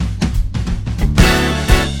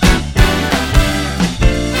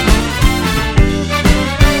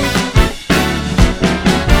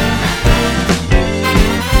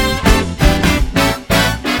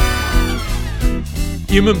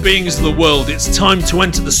Human beings of the world, it's time to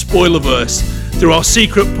enter the Spoilerverse through our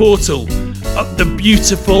secret portal at the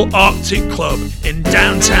beautiful Arctic Club in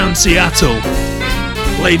downtown Seattle.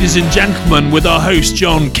 Ladies and gentlemen, with our hosts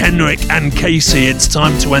John, Kenrick and Casey, it's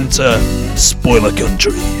time to enter Spoiler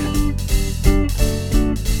Country.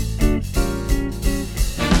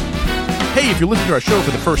 Hey, if you're listening to our show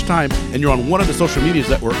for the first time and you're on one of the social medias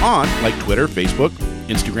that we're on, like Twitter, Facebook,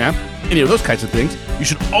 Instagram, any of those kinds of things, you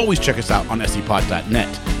should always check us out on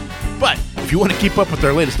scpod.net. But if you want to keep up with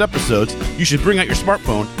our latest episodes, you should bring out your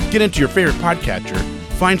smartphone, get into your favorite podcatcher,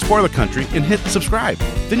 find Spoiler Country, and hit subscribe.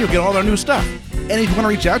 Then you'll get all our new stuff. And if you want to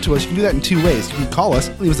reach out to us, you can do that in two ways. You can call us,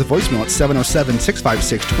 leave us a voicemail at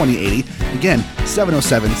 707-656-2080. Again,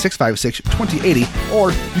 707-656-2080.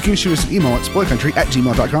 Or you can shoot us an email at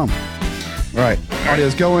spoilercountry@gmail.com. All right,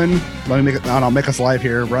 audio's going. Let me make it. I'll make us live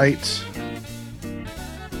here right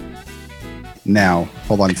now.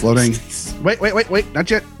 Hold on, it's loading. Wait,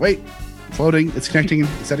 not yet. Wait, it's loading. It's connecting.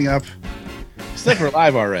 It's setting up. It says we're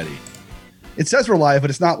live already. It says we're live, but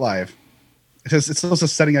it's not live. It says it's also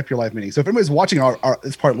setting up your live meeting. So if anybody's watching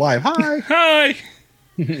this part live, hi. Hi.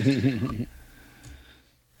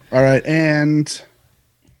 All right, and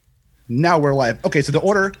now we're live. Okay, so the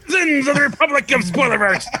order. Citizens of the Republic of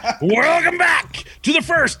Spoilerverse, welcome back to the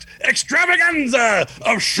first Extravaganza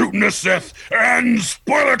of Shootin' the Sith and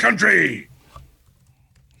Spoiler Country.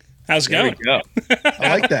 How's it going? Go. I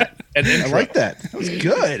like that. I like that. That was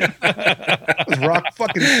good. That was rock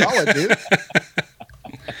fucking solid, dude.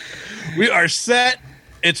 We are set.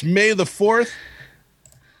 It's May the 4th.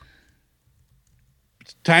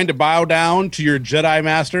 It's time to bow down to your Jedi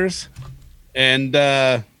Masters. And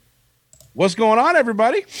what's going on,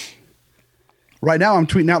 everybody? Right now, I'm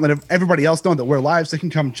tweeting out, letting everybody else know that we're live so they can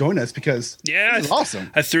come join us because this is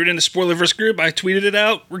awesome. I threw it in the Spoilerverse group. I tweeted it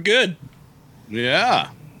out. We're good.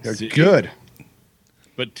 Yeah. They're good.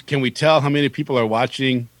 But can we tell how many people are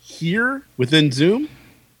watching here within Zoom?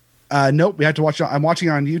 Nope. We have to watch. I'm watching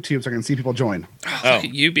on YouTube so I can see people join. Oh, look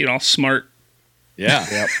at you being all smart. Yeah.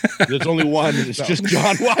 Yep. There's only one. And it's just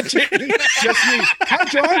John watching. Just me. Hi,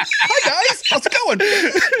 John. Hi, guys. How's it going?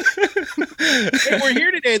 Hey, we're here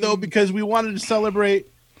today, though, because we wanted to celebrate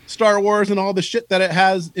Star Wars and all the shit that it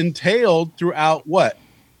has entailed throughout what?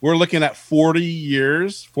 We're looking at 40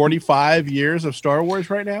 years, 45 years of Star Wars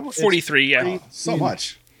right now. 43, yeah. So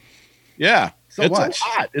much. Yeah. So much. A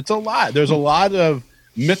lot. It's a lot. There's a lot of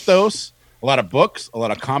mythos, a lot of books, a lot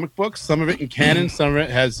of comic books, some of it in canon, some of it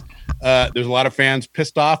has there's a lot of fans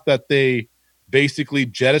pissed off that they basically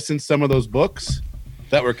jettisoned some of those books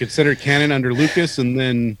that were considered canon under Lucas and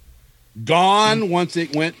then gone once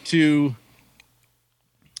it went to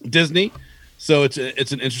Disney. So it's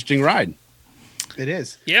an interesting ride. It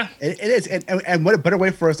is. Yeah. It is. And what a better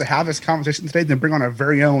way for us to have this conversation today than bring on our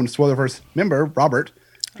very own Spoilerverse member, Robert,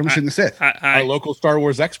 from Shootin' the Sith. Our local Star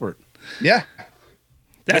Wars expert. Yeah.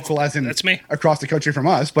 Local as in that's me. Across the country from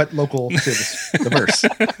us, but local to the verse.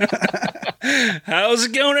 How's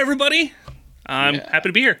it going, everybody? I'm happy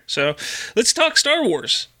to be here. So let's talk Star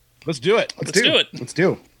Wars. Let's do it. Let's do it. Let's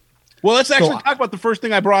do. Well, let's actually talk about the first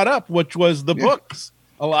thing I brought up, which was the books.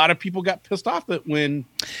 A lot of people got pissed off that when...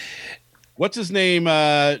 What's his name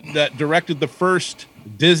that directed the first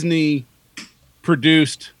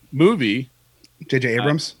Disney-produced movie? J.J.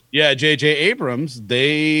 Abrams? J.J. Abrams.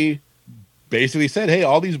 They basically said, hey,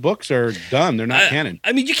 all these books are done. They're not canon.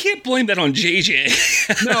 I mean, you can't blame that on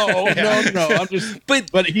JJ. No. I'm just,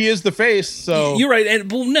 but he is the face, so... You're right.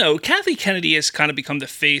 And, well, no, Kathleen Kennedy has kind of become the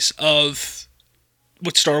face of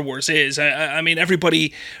what Star Wars is. I mean,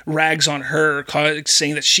 everybody rags on her,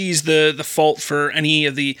 saying that she's the fault for any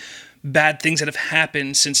of the bad things that have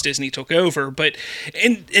happened since Disney took over. But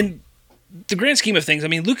in the grand scheme of things, I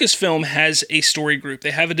mean, Lucasfilm has a story group. They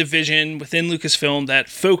have a division within Lucasfilm that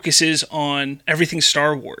focuses on everything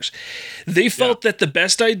Star Wars. They felt that the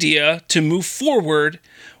best idea to move forward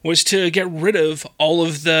was to get rid of all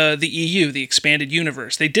of the EU, the expanded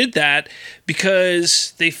universe. They did that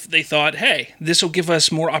because they thought, hey, this will give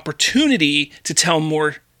us more opportunity to tell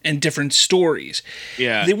more and different stories.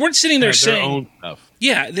 Yeah. They weren't sitting there saying... their own stuff.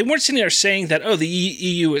 Yeah, they weren't sitting there saying that, oh, the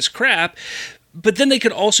EU is crap, but then they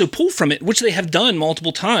could also pull from it, which they have done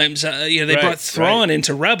multiple times. They brought Thrawn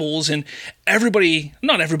into Rebels, and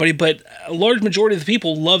not everybody, but a large majority of the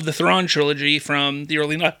people love the Thrawn trilogy from the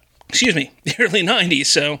early 90s.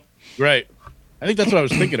 So, right, I think that's what I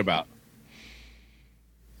was thinking about.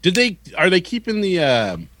 Are they keeping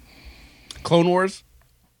the Clone Wars?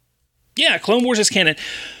 Yeah, Clone Wars is canon.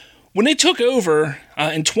 When they took over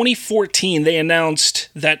in 2014, they announced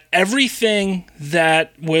that everything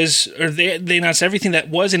that was, or they announced everything that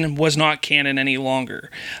was and was not canon any longer.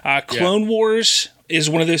 Clone Wars is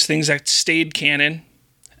one of those things that stayed canon.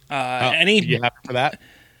 Were you happy for that?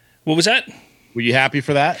 What was that? Were you happy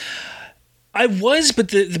for that? I was, but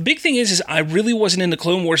the big thing is I really wasn't into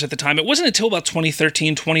Clone Wars at the time. It wasn't until about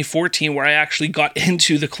 2013, 2014 where I actually got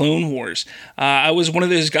into the Clone Wars. I was one of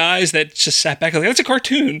those guys that just sat back and was like, that's a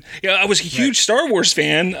cartoon. Yeah, I was a huge Star Wars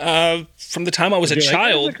fan from the time I was a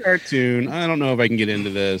child. It's a cartoon. I don't know if I can get into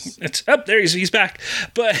this. It's up there. He's back.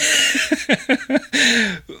 But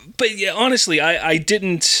but yeah, honestly, I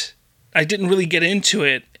didn't really get into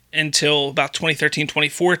it until about 2013,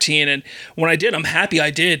 2014. And when I did, I'm happy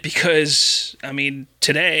I did because, I mean,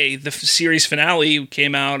 today the series finale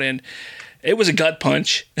came out and it was a gut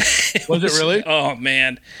punch. Was it really? Oh,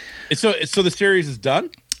 man. So the series is done?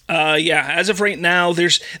 Yeah, as of right now,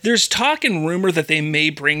 there's talk and rumor that they may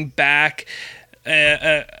bring back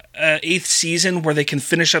a 8th season where they can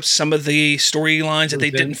finish up some of the storylines that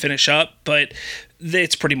they didn't finish up, but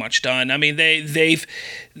it's pretty much done. I mean, the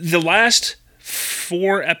last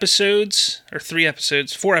 4 episodes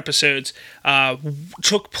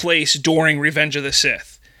took place during Revenge of the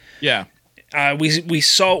Sith. Yeah. We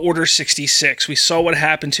saw Order 66. We saw what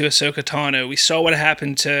happened to Ahsoka Tano. We saw what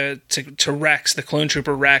happened to Rex, the clone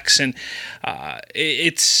trooper Rex, and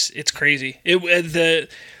it's crazy.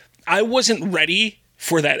 I wasn't ready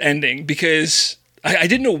for that ending because I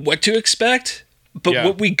didn't know what to expect, but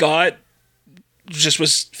what we got just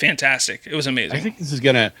was fantastic. It was amazing. I think this is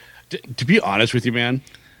gonna. To be honest with you, man,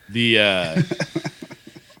 the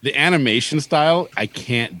animation style I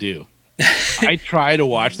can't do. I try to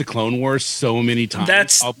watch the Clone Wars so many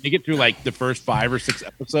times. I'll make it through like the first 5 or 6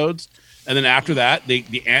 episodes, and then after that,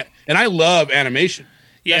 and I love animation.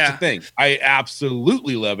 That's the thing. I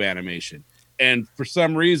absolutely love animation, and for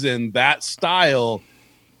some reason, that style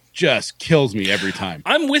just kills me every time.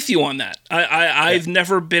 I'm with you on that. I've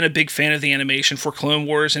never been a big fan of the animation for Clone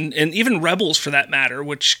Wars and even Rebels for that matter,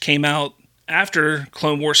 which came out after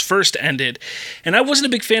Clone Wars first ended. And I wasn't a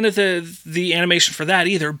big fan of the animation for that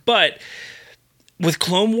either. But with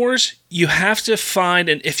Clone Wars, you have to find,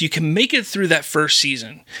 and if you can make it through that first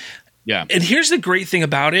season. Yeah. And here's the great thing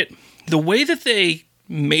about it. The way that they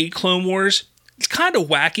made Clone Wars, it's kind of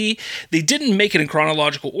wacky. They didn't make it in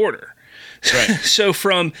chronological order. Right. So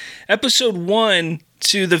from episode 1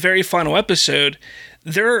 to the very final episode,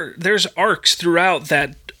 there's arcs throughout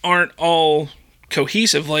that aren't all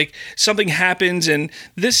cohesive. Like something happens in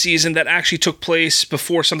this season that actually took place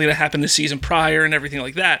before something that happened the season prior and everything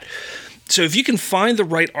like that. So if you can find the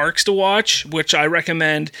right arcs to watch, which I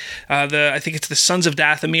recommend, I think it's the Sons of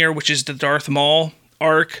Dathomir, which is the Darth Maul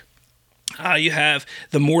arc. You have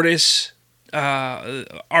the Mortis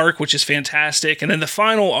arc, which is fantastic, and then the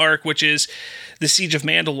final arc, which is the Siege of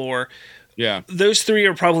Mandalore. Yeah, those 3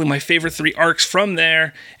 are probably my favorite 3 arcs from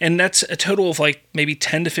there, and that's a total of like maybe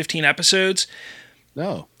 10 to 15 episodes.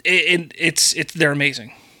 No, they're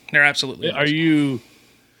amazing. They're absolutely amazing. Are you?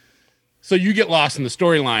 So you get lost in the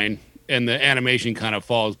storyline, and the animation kind of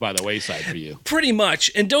falls by the wayside for you. Pretty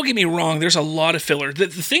much. And don't get me wrong, there's a lot of filler. The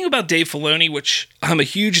thing about Dave Filoni, which I'm a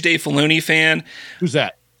huge Dave Filoni fan. Who's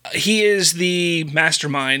that? He is the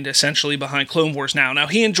mastermind, essentially, behind Clone Wars now. Now,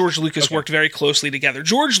 he and George Lucas worked very closely together.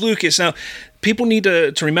 George Lucas, now, people need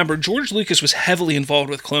to remember, George Lucas was heavily involved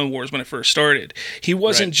with Clone Wars when it first started. He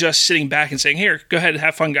wasn't just sitting back and saying, here, go ahead and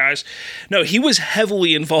have fun, guys. No, he was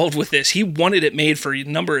heavily involved with this. He wanted it made for a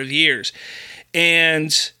number of years.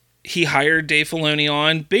 And he hired Dave Filoni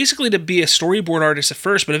on basically to be a storyboard artist at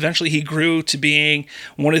first, but eventually he grew to being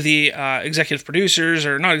one of the executive producers,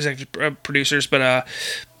 or not executive producers, but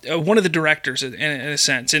one of the directors in a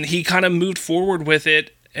sense. And he kind of moved forward with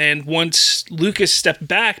it. And once Lucas stepped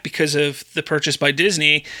back because of the purchase by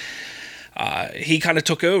Disney, he kind of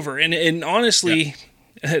took over. And honestly,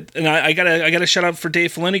 and I gotta shout out for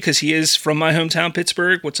Dave Filoni because he is from my hometown,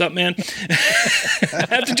 Pittsburgh. What's up, man? I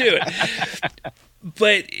have to do it.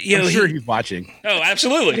 But I'm sure he's watching. Oh,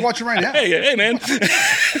 absolutely. He's watching right now. Hey, man.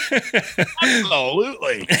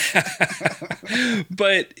 Absolutely.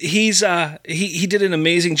 But he did an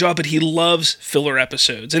amazing job. But he loves filler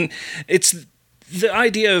episodes, and it's the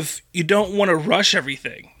idea of you don't want to rush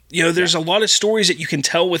everything. There's a lot of stories that you can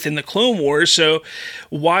tell within the Clone Wars, so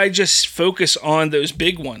why just focus on those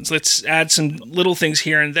big ones? Let's add some little things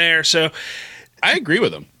here and there. So I agree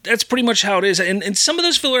with him. That's pretty much how it is. And some of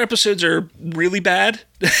those filler episodes are really bad.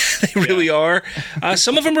 They really are.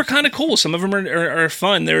 Some of them are kind of cool. Some of them are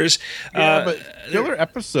fun. There's but filler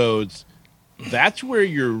episodes, that's where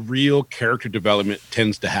your real character development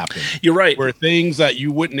tends to happen. You're right. Where things that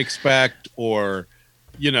you wouldn't expect, or,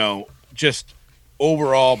 just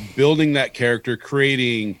overall building that character,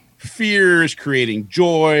 creating fears, creating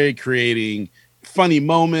joy, creating funny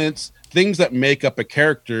moments. things that make up a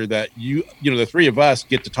character that the three of us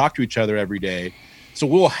get to talk to each other every day. So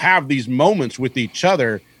we'll have these moments with each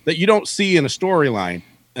other that you don't see in a storyline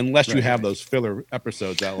unless you have those filler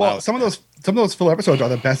episodes out loud. Well, some of those filler episodes are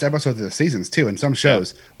the best episodes of the seasons too. In some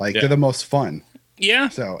shows, they're the most fun. Yeah.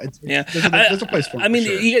 So there's a place for it. I mean,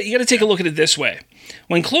 sure. you got to take a look at it this way.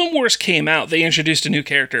 When Clone Wars came out, they introduced a new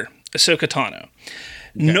character, Ahsoka Tano. Okay.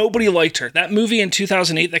 Nobody liked her. That movie in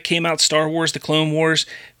 2008 that came out, Star Wars: The Clone Wars,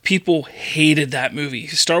 people hated that movie.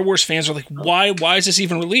 Star Wars fans are like, why is this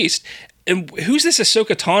even released? And who's this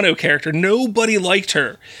Ahsoka Tano character? Nobody liked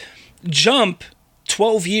her. Jump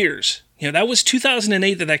 12 years. That was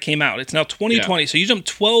 2008 that came out. It's now 2020, so you jump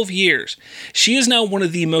 12 years. She is now one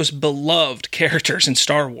of the most beloved characters in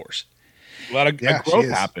Star Wars. A lot of growth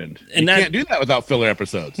happened. And you can't do that without filler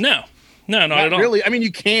episodes. No, not at all. Really. I mean,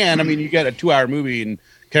 you can. I mean, you get a 2-hour movie and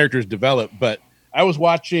characters develop. But I was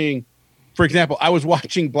watching, for example,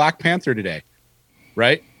 Black Panther today,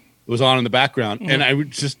 right? It was on in the background. And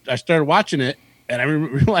I started watching it, and I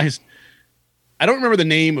realized I don't remember the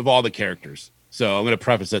name of all the characters. So I'm going to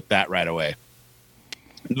preface it that right away.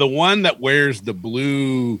 The one that wears the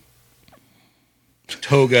blue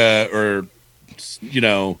toga or,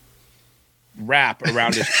 wrap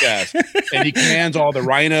around his chest, and he commands all the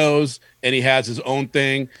rhinos, and he has his own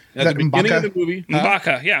thing. And at the beginning of the movie,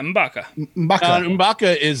 M'Baka, M'Baka.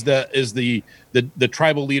 M'Baka is the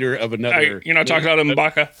tribal leader of another. You're not talking about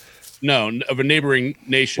M'Baka? No, of a neighboring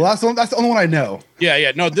nation. Well, that's the only one I know.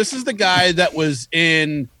 Yeah. No, this is the guy that was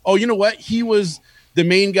in. Oh, you know what? He was the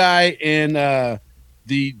main guy in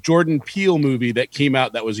the Jordan Peele movie that came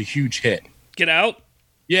out that was a huge hit. Get Out?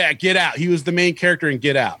 Yeah, Get Out. He was the main character in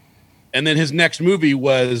Get Out. And then his next movie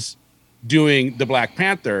was doing the Black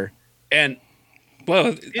Panther. And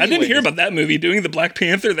I didn't hear about that movie, doing the Black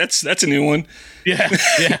Panther. That's a new one. Yeah.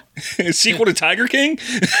 Sequel to Tiger King?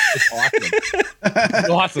 It's awesome. It's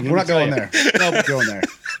awesome. We're not going there. No, going there.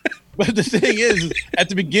 But the thing is, at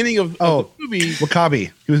the beginning of the movie,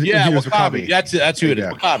 Wakabi. He was Wakabi. That's who it is.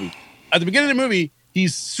 Wakabi. At the beginning of the movie,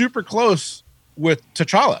 he's super close with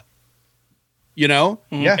T'Challa. Yeah.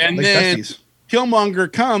 And then besties.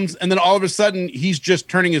 Killmonger comes, and then all of a sudden, he's just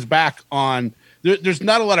turning his back on. There's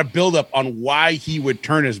not a lot of buildup on why he would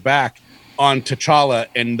turn his back on T'Challa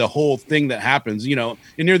and the whole thing that happens. And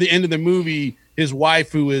near the end of the movie, his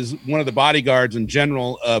wife, who is one of the bodyguards and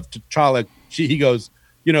general of T'Challa, he goes,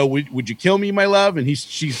 would you kill me, my love? And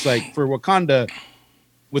she's like, for Wakanda,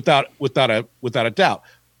 without a doubt.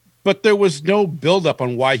 But there was no buildup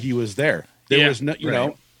on why he was there. There was no,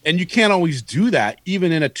 know, and you can't always do that,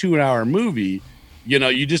 even in a 2-hour movie.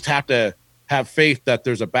 You just have to have faith that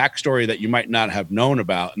there's a backstory that you might not have known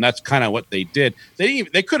about, and that's kind of what they did. They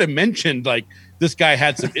could have mentioned like this guy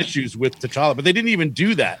had some issues with T'Challa, but they didn't even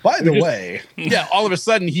do that. By the way, all of a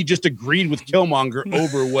sudden he just agreed with Killmonger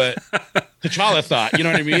over what T'Challa thought. You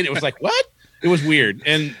know what I mean? It was like, what? It was weird.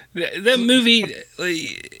 And that movie,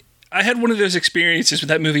 I had one of those experiences with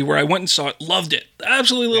that movie where I went and saw it, loved it,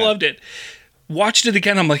 absolutely loved it. Watched it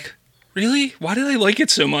again, I'm like, really? Why did I like it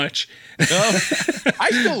so much? I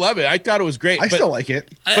still love it. I thought it was great. I still like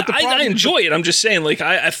it. But I enjoy it. I'm just saying,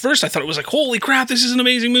 at first I thought it was like, holy crap, this is an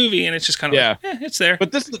amazing movie, and it's just kind of it's there.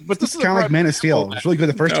 But this is kind of like Man of Steel. It's really good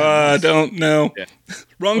the first time. I don't know. Yeah.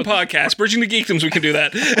 Wrong podcast. Bridging the Geekdoms, we can do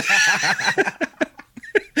that.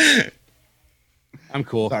 I'm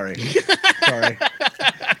cool. Sorry.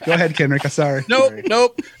 Go ahead, Kenrick. Sorry.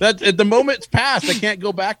 Nope. That the moment's passed. I can't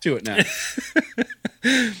go back to it now.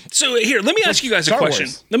 So here, let me ask you guys a question.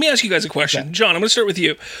 Okay. John, I'm going to start with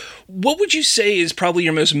you. What would you say is probably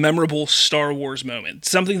your most memorable Star Wars moment?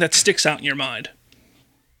 Something that sticks out in your mind?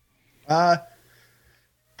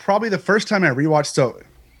 Probably the first time I rewatched. So,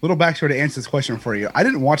 little backstory to answer this question for you. I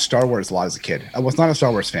didn't watch Star Wars a lot as a kid. I was not a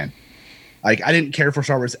Star Wars fan. I didn't care for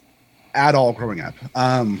Star Wars at all growing up.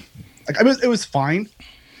 It was fine,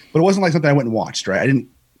 but it wasn't like something I went and watched. Right?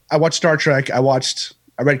 I watched Star Trek.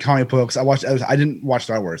 I read comic books. I didn't watch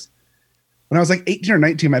Star Wars. When I was like 18 or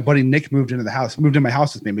 19, my buddy Nick moved in my house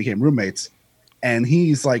with me and became roommates. And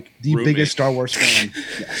he's like the biggest Star Wars fan.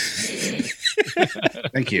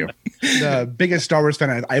 Thank you. The biggest Star Wars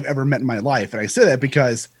fan I've ever met in my life. And I say that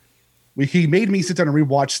because he made me sit down and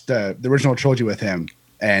rewatch the original trilogy with him.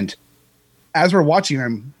 And as we're watching,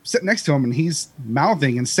 I'm sitting next to him and he's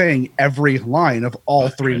mouthing and saying every line of all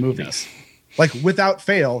three movies. Like without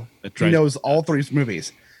fail, he knows all three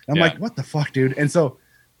movies. And I'm like, what the fuck, dude? And so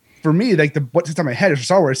for me, like what sits on my head for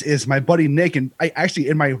Star Wars is my buddy Nick. And I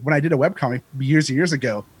actually when I did a webcomic years and years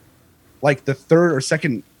ago, like the third or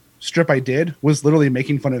second strip I did was literally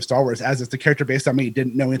making fun of Star Wars as it's the character based on me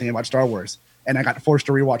didn't know anything about Star Wars. And I got forced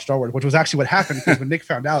to rewatch Star Wars, which was actually what happened because when Nick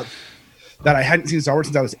found out that I hadn't seen Star Wars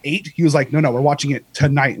since I was 8. He was like, no, we're watching it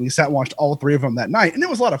tonight. And we sat and watched all 3 of them that night. And it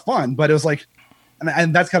was a lot of fun, but it was like,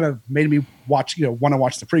 and that's kind of made me watch, want to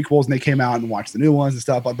watch the prequels, and they came out and watch the new ones and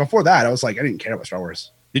stuff. But before that, I was like, I didn't care about Star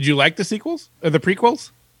Wars. Did you like the sequels or the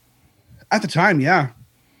prequels? At the time, yeah.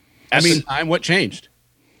 At the time, what changed?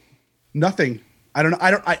 Nothing. I don't know.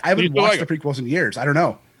 I haven't watched the prequels in years. I don't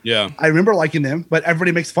know. Yeah. I remember liking them, but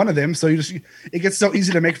everybody makes fun of them. So it gets so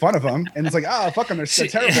easy to make fun of them. And it's like, fuck them. They're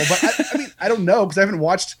terrible. But I mean, I don't know, because I haven't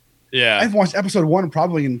watched episode 1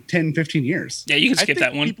 probably in 10, 15 years. Yeah, you can skip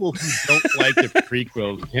that one. People who don't like the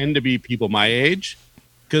prequels tend to be people my age.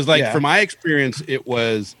 Because from my experience, I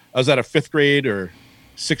was at a 5th grade or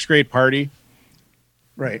 6th grade party.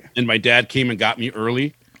 Right. And my dad came and got me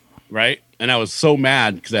early. Right. And I was so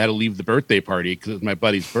mad because I had to leave the birthday party because it was my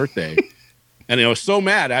buddy's birthday. And I was so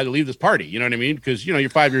mad I had to leave this party. You know what I mean? Because, you're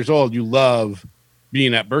 5 years old. You love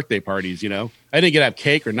being at birthday parties, I didn't get to have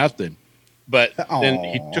cake or nothing. But then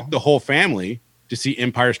he took the whole family to see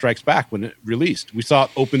Empire Strikes Back when it released. We saw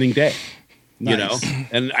it opening day,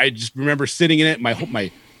 And I just remember sitting in it.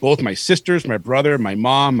 Both my sisters, my brother, my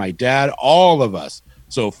mom, my dad, all of us.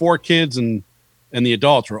 So 4 kids and the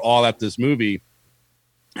adults were all at this movie.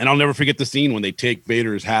 And I'll never forget the scene when they take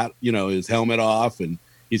Vader's hat, his helmet off, and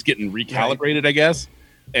he's getting recalibrated, I guess.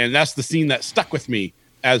 And that's the scene that stuck with me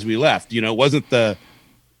as we left. It wasn't the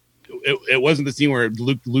scene where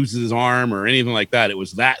Luke loses his arm or anything like that. It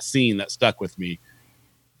was that scene that stuck with me.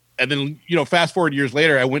 And then, fast forward years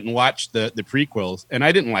later, I went and watched the prequels, and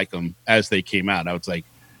I didn't like them as they came out. I was like,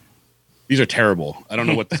 these are terrible. I don't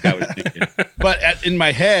know what this guy was thinking. But in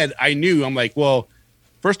my head, I knew, I'm like, well,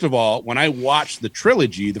 first of all, when I watched the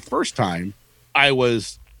trilogy the first time, I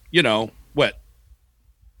was, Return of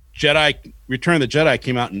the Jedi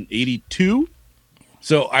came out in 82.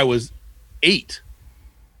 So I was 8,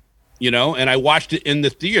 and I watched it in the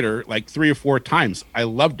theater like 3 or 4 times. I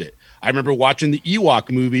loved it. I remember watching the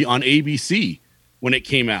Ewok movie on ABC when it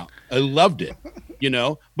came out. I loved it,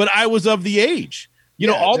 but I was of the age,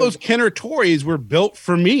 all those Kenner toys were built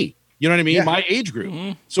for me. You know what I mean? Yeah. My age group.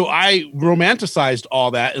 Mm-hmm. So I romanticized all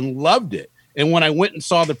that and loved it. And when I went and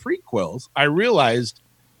saw the prequels, I realized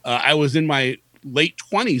I was in my late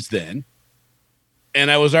 20s then. And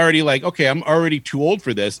I was already like, okay, I'm already too old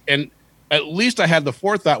for this. And at least I had the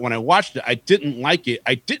forethought when I watched it. I didn't like it.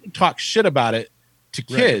 I didn't talk shit about it to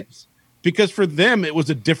kids because for them, it was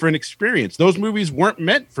a different experience. Those movies weren't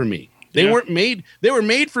meant for me. They weren't made. They were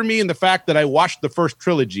made for me in the fact that I watched the first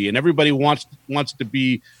trilogy, and everybody wants to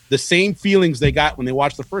be the same feelings they got when they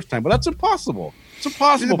watched the first time. But that's impossible. It's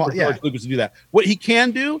impossible for George Lucas to do that. What he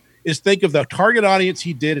can do is think of the target audience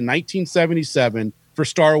he did in 1977 for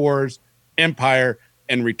Star Wars, Empire,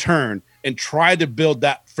 and Return, and try to build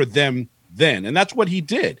that for them then. And that's what he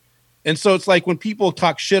did. And so it's like when people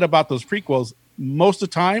talk shit about those prequels, most of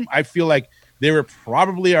the time, I feel like they were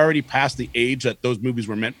probably already past the age that those movies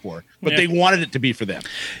were meant for, but they wanted it to be for them.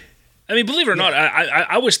 I mean, believe it or not,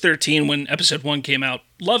 I was 13 when Episode 1 came out.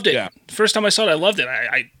 Loved it. Yeah. First time I saw it, I loved it.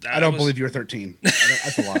 I don't believe you were 13.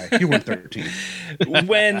 That's a lie. You weren't 13.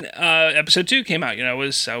 When Episode 2 came out, I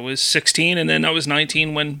was 16, and then I was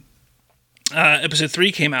 19 when Episode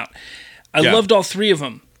 3 came out. I loved all 3 of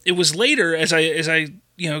them. It was later as I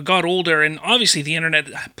got older, and obviously the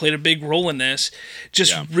internet played a big role in this,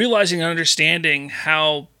 just realizing and understanding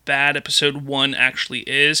how bad Episode 1 actually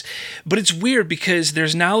is. But it's weird because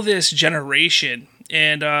there's now this generation,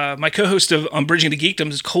 and my co-host on Bridging to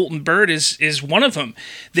Geekdom, Colton Bird, is one of them.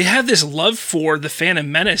 They have this love for the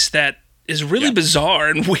Phantom Menace that is really bizarre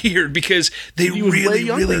and weird because they really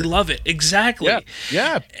love it. Exactly.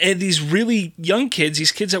 Yeah. And these really young kids,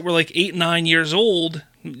 these kids that were like 8, 9 years old,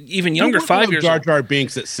 even younger, 5 years old. old. Jar Jar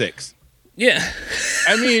Binks at 6. Yeah.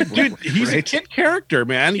 I mean, dude, he's a kid character,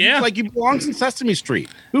 man. He's like he belongs in Sesame Street.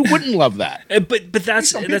 Who wouldn't love that? But that's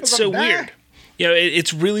so weird.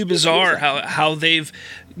 It's really bizarre how they've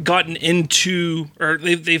gotten into, or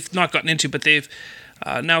they've not gotten into, but they've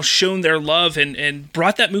now shown their love and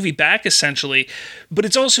brought that movie back, essentially. But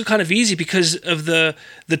it's also kind of easy because of the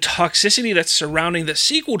toxicity that's surrounding the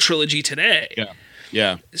sequel trilogy today.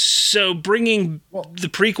 Yeah. So bringing the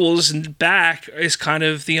prequels back is kind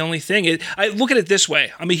of the only thing. I look at it this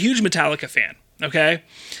way. I'm a huge Metallica fan, okay?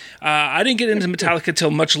 I didn't get into Metallica till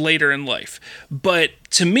much later in life. But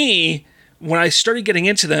to me, when I started getting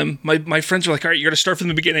into them, my friends were like, all right, you got to start from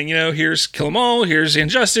the beginning. Here's Kill 'Em All, here's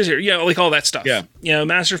Injustice, like all that stuff. Yeah.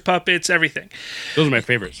 Master of Puppets, everything. Those are my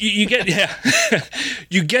favorites. You get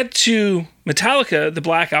you get to Metallica, the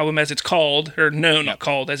Black Album as it's called, or known, not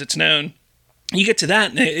called, as it's known. You get to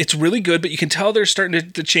that, and it's really good, but you can tell they're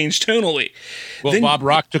starting to change tonally. Well, then, Bob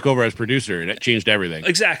Rock took over as producer, and it changed everything.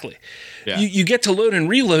 Exactly. Yeah. You get to load and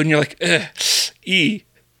reload, and you're like, E.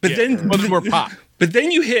 But then more pop. But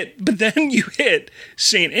then you hit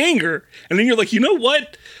Saint Anger, and then you're like, you know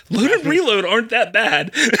what? Load and reload aren't that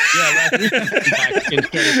bad. Yeah, last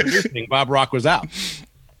week, producing, Bob Rock was out.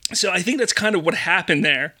 So I think that's kind of what happened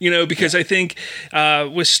there, because I think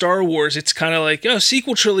with Star Wars, it's kind of like,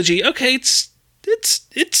 sequel trilogy. Okay, it's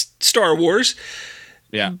Star Wars.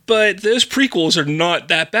 Yeah. But those prequels are not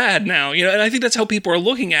that bad now, and I think that's how people are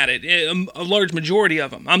looking at it, a large majority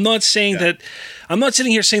of them. I'm not saying that, I'm not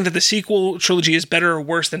sitting here saying that the sequel trilogy is better or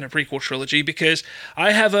worse than the prequel trilogy, because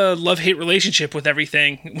I have a love-hate relationship with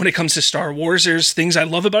everything when it comes to Star Wars. There's things I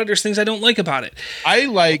love about it, there's things I don't like about it. I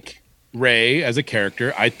like Rey as a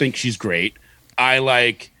character. I think she's great. I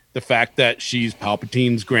like the fact that she's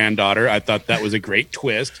Palpatine's granddaughter. I thought that was a great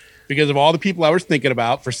twist. Because of all the people I was thinking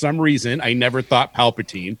about, for some reason, I never thought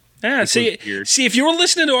Palpatine. Yeah, see, if you were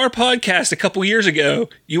listening to our podcast a couple years ago,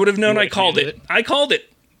 you would have known I called it. I called it.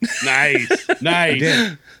 Nice.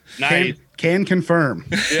 Nice. Can confirm.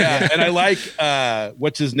 Yeah, and I like,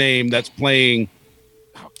 what's his name that's playing,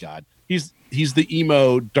 oh, God. He's the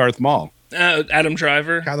emo Darth Maul. Adam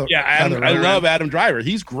Driver. I love Adam Driver.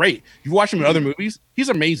 He's great. You watch him in other movies, he's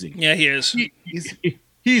amazing. Yeah, he is.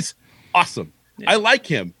 He's awesome. Yeah. I like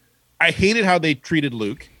him. I hated how they treated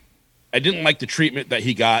Luke. I didn't like the treatment that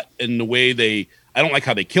he got and the way I don't like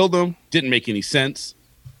how they killed him. Didn't make any sense.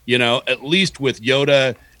 At least with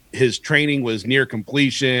Yoda, his training was near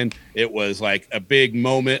completion. It was like a big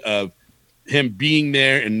moment of him being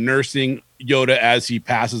there and nursing Yoda as he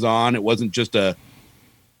passes on. It wasn't just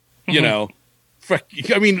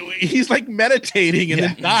he's like meditating and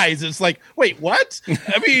then dies. It's like, wait, what?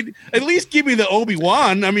 At least give me the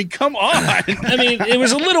Obi-Wan. Come on. It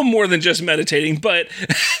was a little more than just meditating, but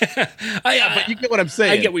but you get what I'm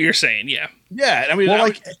saying. I get what you're saying. Yeah. Yeah. I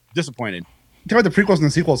was disappointed. Talk about the prequels and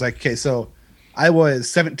the sequels. Okay, so I was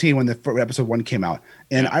 17 when the episode 1 came out,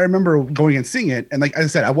 and I remember going and seeing it. And like I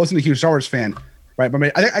said, I wasn't a huge Star Wars fan, right?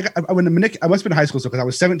 But I must have been in high school, so because I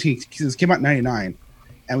was 17, this came out in '99.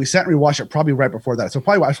 And we sat and rewatched it probably right before that. So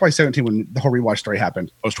I was probably 17 when the whole rewatch story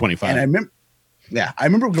happened. I was 25. And I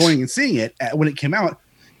remember going and seeing it when it came out.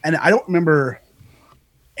 And I don't remember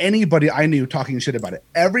anybody I knew talking shit about it.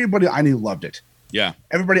 Everybody I knew loved it. Yeah.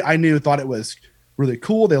 Everybody I knew thought it was really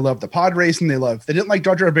cool. They loved the pod racing. They didn't like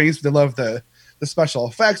Jar Jar Binks, but they loved the special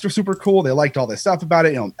effects were super cool. They liked all this stuff about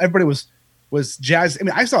it. Everybody was jazzed.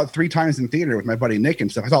 I saw it 3 times in theater with my buddy Nick and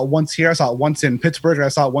stuff. I saw it once here. I saw it once in Pittsburgh. And I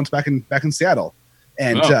saw it once back in Seattle.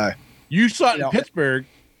 And you saw it in Pittsburgh.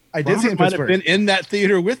 I did see it in might Pittsburgh. have been in that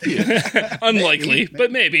theater with you. Unlikely,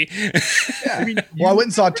 but maybe. Yeah. I went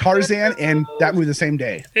and saw Tarzan and that movie the same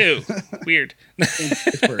day. Ew, weird. In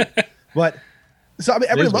Pittsburgh. But so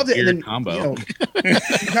everybody loved it. And then combo. You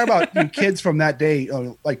talk about kids from that day,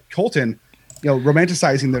 like Colton,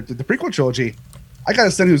 romanticizing the prequel trilogy. I got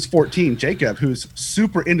a son who's 14, Jacob, who's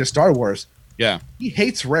super into Star Wars. Yeah, he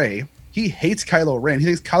hates Rey. He hates Kylo Ren. He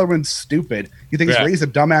thinks Kylo Ren's stupid. He thinks Rey's a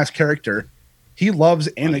dumbass character. He loves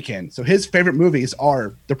Anakin. So his favorite movies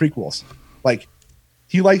are the prequels. Like,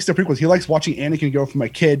 he likes the prequels. He likes watching Anakin go from a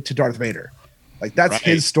kid to Darth Vader. Like, that's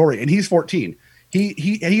his story. And he's 14.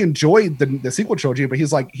 He enjoyed the sequel trilogy, but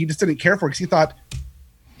he's like, he just didn't care for it because he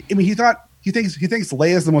thinks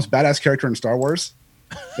Leia is the most badass character in Star Wars.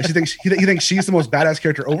 And he thinks she's the most badass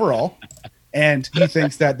character overall. And he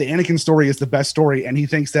thinks that the Anakin story is the best story. And he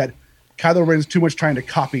thinks that Kylo Ren is too much trying to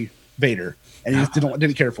copy Vader, and he just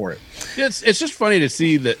didn't care for it. It's just funny to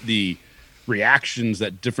see that the reactions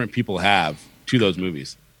that different people have to those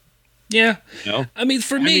movies. Yeah,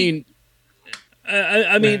 for me,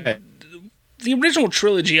 the original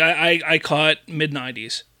trilogy I caught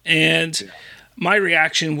mid-90s, and my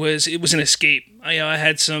reaction was it was an escape. I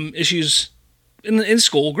had some issues in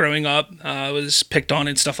school growing up. I was picked on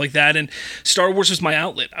and stuff like that, and Star Wars was my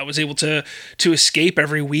outlet. I was able to escape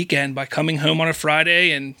every weekend by coming home on a Friday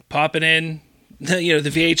and popping in the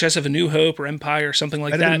VHS of A New Hope or Empire or something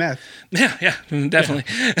like that. Meth. Yeah, definitely.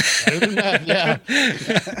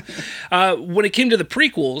 When it came to the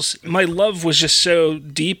prequels, my love was just so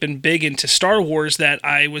deep and big into Star Wars that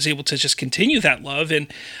I was able to just continue that love.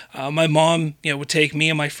 And my mom, would take me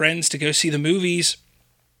and my friends to go see the movies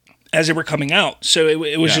as they were coming out. So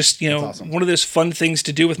it was just, awesome. One of those fun things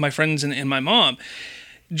to do with my friends and my mom.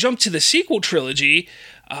 Jump to the sequel trilogy.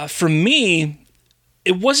 For me,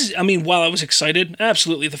 it was, while I was excited,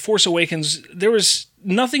 absolutely. The Force Awakens,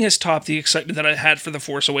 nothing has topped the excitement that I had for The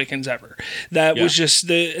Force Awakens ever. That was just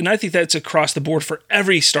and I think that's across the board for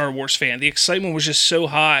every Star Wars fan. The excitement was just so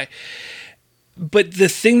high. But the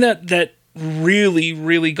thing that really,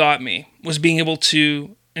 really got me was being able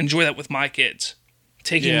to enjoy that with my kids.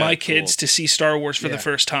 Taking my kids to see Star Wars for the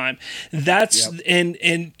first time. That's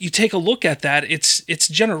and you take a look at that, it's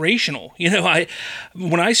generational. You know,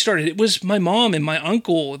 when I started, it was my mom and my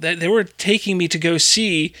uncle that they were taking me to go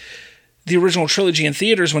see the original trilogy in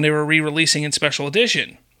theaters when they were re-releasing in special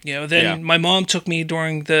edition. You know, then my mom took me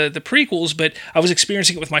during the prequels, but I was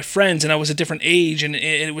experiencing it with my friends, and I was a different age, and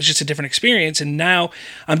it was just a different experience. And now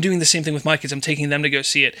I'm doing the same thing with my kids. I'm taking them to go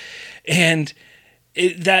see it, and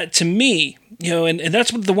that to me, you know, and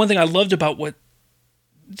that's the one thing I loved about what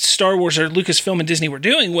Star Wars or Lucasfilm and Disney were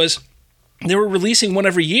doing was they were releasing one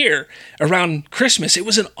every year around Christmas. It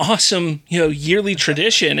was an awesome, you know, yearly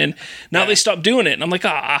tradition, and now they stopped doing it. And I'm like,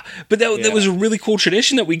 but that was a really cool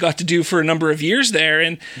tradition that we got to do for a number of years there,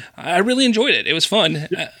 and I really enjoyed it. It was fun.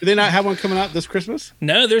 Do they not have one coming out this Christmas?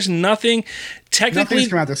 No, there's nothing technically. Nothing's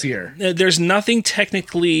come out this year. There's nothing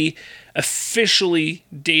technically officially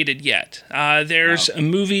dated yet. There's a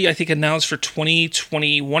movie I think announced for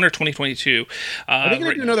 2021 or 2022. Are they going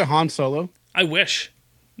to do another Han Solo? I wish.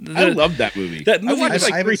 I loved that movie. That movie I watched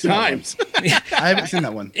it like 3 times. I haven't seen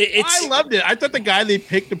that one. I loved it. I thought the guy they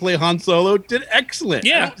picked to play Han Solo did excellent.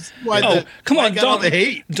 Yeah. Come on, the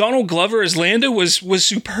hate. Donald Glover as Lando was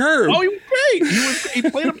superb. Oh, he was great. He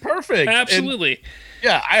played him perfect. Absolutely. And,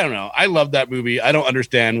 yeah, I don't know. I love that movie. I don't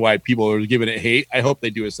understand why people are giving it hate. I hope they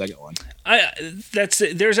do a second one. There's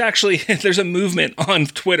a movement on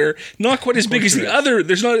Twitter, not quite as big as the other.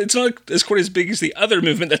 It's not as quite as big as the other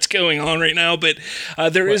movement that's going on right now, but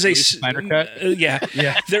there is a Snyder Cut.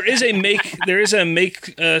 There is a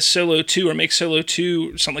make Solo 2 or make Solo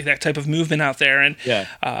 2 something like that type of movement out there, and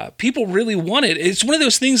people really want it. It's one of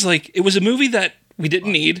those things like it was a movie that we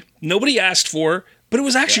didn't need, nobody asked for, but it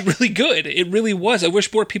was actually really good. It really was. I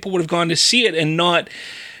wish more people would have gone to see it and not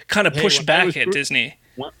kind of push back at Disney.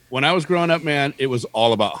 When I was growing up, man, it was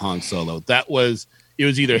all about Han Solo. It was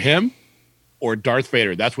either him or Darth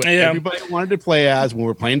Vader. That's what everybody wanted to play as when we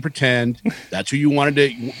were playing pretend. That's who you wanted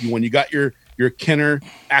to. When you got your Kenner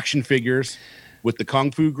action figures with the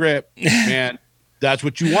kung fu grip, man, that's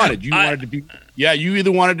what you wanted. You wanted to be. Yeah, you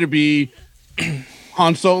either wanted to be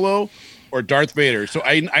Han Solo or Darth Vader. So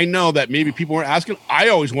I know that maybe people were asking. I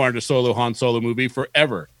always wanted a solo Han Solo movie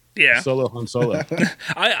forever. Yeah, Solo Han Solo.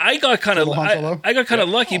 I got kind of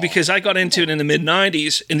lucky because I got into it in the mid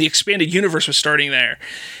 '90s, and the expanded universe was starting there.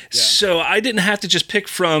 Yeah. So I didn't have to just pick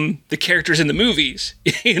from the characters in the movies.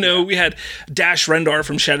 We had Dash Rendar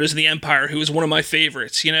from Shadows of the Empire, who was one of my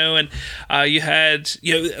favorites. And you had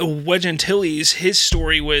Wedge Antilles. His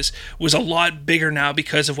story was a lot bigger now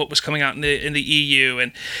because of what was coming out in the EU,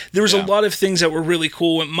 and there was a lot of things that were really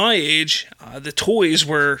cool. At my age, the toys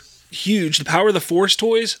were huge. The Power of the Force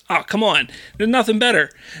toys, come on, there's nothing better.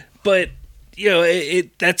 But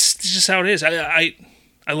that's just how it is. I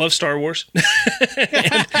love Star Wars.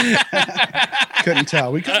 Couldn't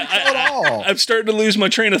tell. We couldn't tell at all. I'm starting to lose my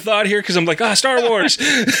train of thought here because I'm like, Star Wars.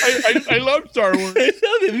 I love Star Wars. I love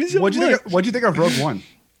it. So what'd you think of Rogue One?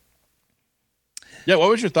 Yeah, what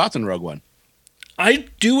was your thoughts on Rogue One? I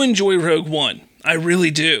do enjoy Rogue One. I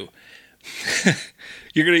really do.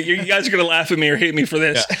 You guys are gonna laugh at me or hate me for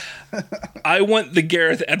this. Yeah. I want the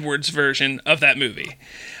Gareth Edwards version of that movie.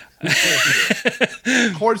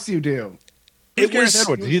 Of course you do. Gareth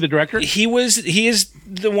Edwards? Is he the director? He is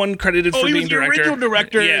the one credited for being director. The original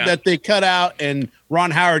director that they cut out, and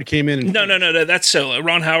Ron Howard came in. And No. That's Solo.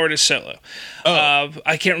 Ron Howard is Solo.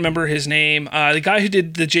 I can't remember his name. The guy who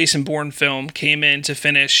did the Jason Bourne film came in to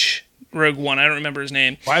finish Rogue One. I don't remember his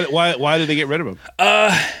name. Why did they get rid of him?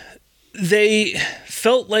 They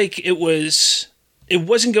felt like it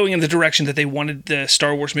wasn't going in the direction that they wanted the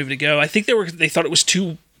Star Wars movie to go. I think they thought it was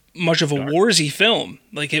too much of a warsy film.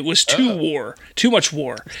 Like it was too much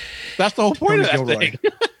war. That's the whole point of that Gilroy. thing.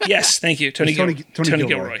 Yes, thank you, Tony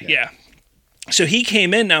Gilroy. Yeah. So he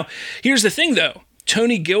came in. Now, here's the thing, though.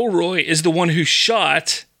 Tony Gilroy is the one who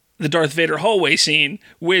shot the Darth Vader hallway scene,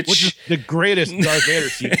 which is the greatest Darth Vader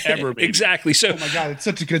scene ever made. Exactly. So, oh my God, it's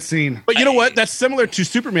such a good scene. But you know what? That's similar to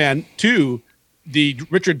Superman 2. The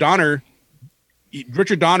Richard Donner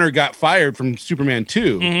got fired from Superman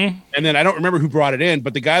 2. Mm-hmm. And then I don't remember who brought it in,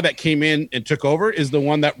 but the guy that came in and took over is the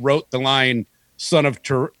one that wrote the line, "Son of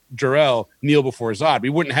Jor-El, kneel before Zod." We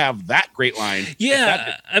wouldn't have that great line.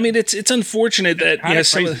 Yeah. I mean, it's unfortunate that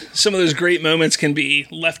some of those great moments can be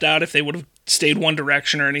left out if they would have stayed one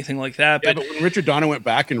direction or anything like that. But when Richard Donner went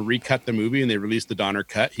back and recut the movie and they released the Donner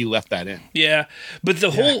cut, he left that in. Yeah, but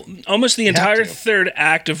almost the entire third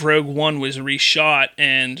act of Rogue One was reshot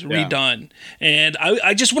and redone, and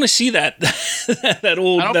I just want to see that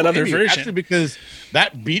other version. Actually, because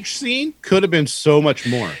that beach scene could have been so much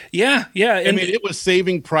more. Yeah. I mean, it was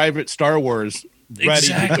Saving Private Star Wars ready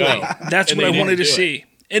to go. That's what I wanted to see.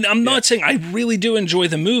 And I'm not saying I really do enjoy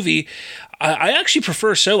the movie. I actually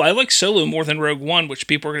prefer Solo. I like Solo more than Rogue One, which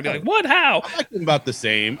people are going to be like, what? How? I like them about the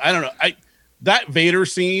same. I don't know. That Vader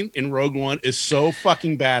scene in Rogue One is so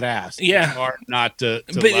fucking badass. Yeah. It's hard not to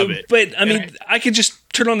love it. But, I mean, I could just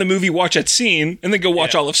turn on the movie, watch that scene, and then go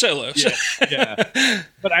watch all of Solo. Yeah.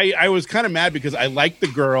 But I was kind of mad because I liked the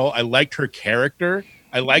girl. I liked her character.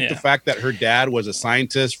 I liked the fact that her dad was a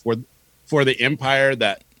scientist for the Empire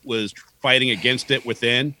that was fighting against it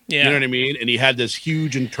within. Yeah. You know what I mean? And he had this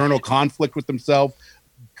huge internal conflict with himself,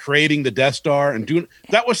 creating the Death Star and doing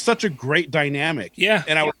that was such a great dynamic. Yeah.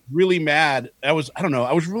 And I was really mad. I was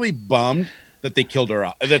really bummed that they killed her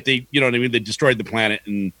off. That they, you know what I mean? They destroyed the planet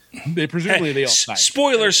and they presumably they all died.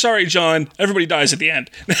 Spoilers, sorry, John. Everybody dies at the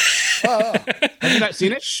end. Have you not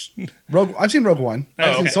seen it? I've seen Rogue One.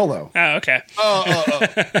 I've seen Solo. Oh, okay.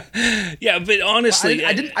 Yeah, but honestly,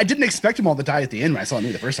 I didn't expect them all to die at the end when I saw the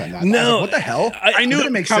movie the first time. I was like, what the hell? I knew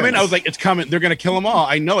it was coming. I was like, it's coming. They're going to kill them all.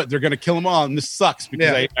 I know it. They're going to kill them all, and this sucks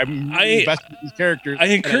because I'm really invested in these characters. I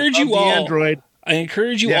encourage you all. I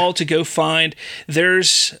encourage you all to go find.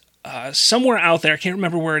 There's somewhere out there, I can't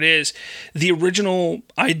remember where it is. The original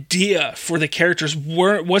idea for the characters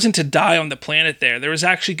wasn't to die on the planet there. There was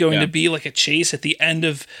actually going to be like a chase at the end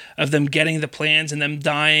of them getting the plans and them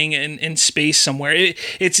dying in space somewhere.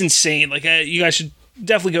 It's insane. Like you guys should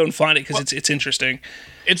definitely go and find it because it's interesting.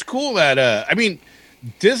 It's cool that I mean,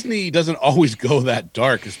 Disney doesn't always go that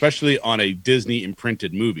dark, especially on a Disney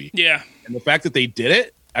imprinted movie. Yeah, and the fact that they did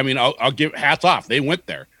it, I mean, I'll give hats off. They went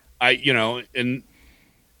there. And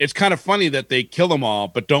it's kind of funny that they kill them all,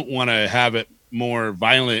 but don't want to have it more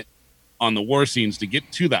violent on the war scenes to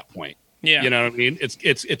get to that point. Yeah, you know what I mean?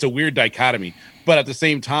 It's a weird dichotomy, but at the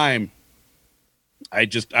same time, I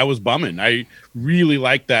was bumming. I really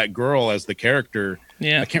liked that girl as the character.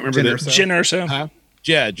 Yeah, I can't remember Jyn Erso. Huh?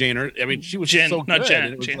 Yeah, Jyn Erso. I mean, she was Jyn, so good. not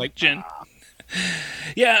Jen. It was Jyn.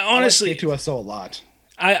 Yeah, honestly, I like K2SO a lot.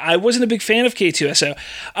 I wasn't a big fan of K2SO.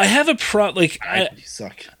 I have a you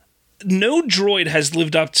suck. No droid has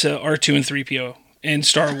lived up to R2 and 3PO in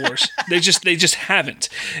Star Wars. they just haven't.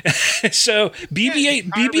 So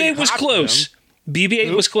BB-8 was close.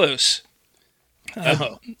 BB-8 was close.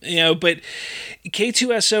 But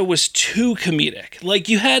K2SO was too comedic. Like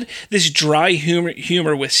you had this dry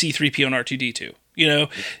humor with C-3PO and R2-D2,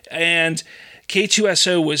 and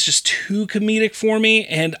K2SO was just too comedic for me,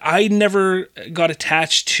 and I never got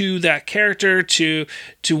attached to that character, to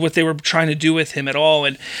what they were trying to do with him at all.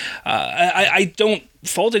 And I don't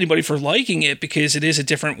fault anybody for liking it because it is a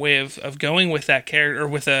different way of going with that character or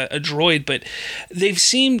with a droid. But they've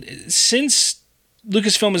seemed, since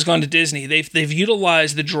Lucasfilm has gone to Disney, they've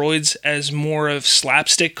utilized the droids as more of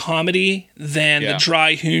slapstick comedy than the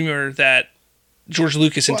dry humor that George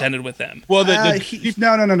Lucas intended with them. Well, no.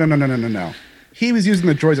 He was using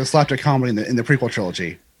the droids as slapstick comedy in the prequel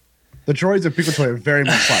trilogy. The droids of prequel trilogy are very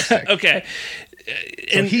much slapstick. Okay.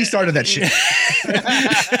 So he started that shit.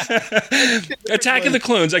 Attack of the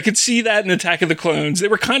Clones. I could see that in Attack of the Clones. They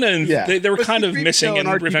were kind of they were kind of missing in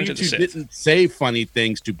Revenge of the Sith. Didn't say funny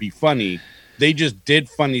things to be funny. They just did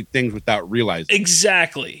funny things without realizing.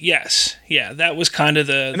 Exactly. Yes. Yeah. That was kind of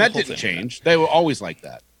and that didn't change. They were always like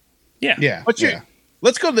that. Yeah. Yeah. But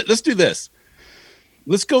let's go. Let's do this.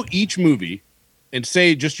 Let's go each movie and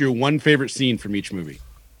say just your one favorite scene from each movie.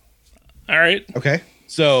 All right. Okay.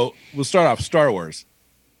 So we'll start off Star Wars,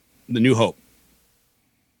 The New Hope.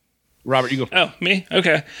 Robert, you go first. Oh, me?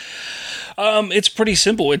 Okay. It's pretty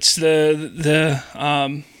simple. It's the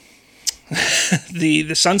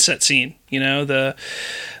sunset scene.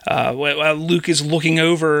 While Luke is looking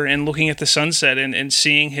over and looking at the sunset and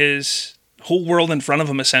seeing his whole world in front of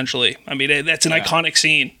him. Essentially, I mean that's an iconic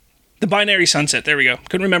scene. The binary sunset. There we go.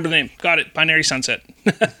 Couldn't remember the name. Got it. Binary sunset.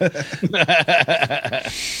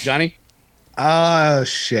 Johnny?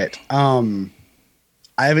 Shit. I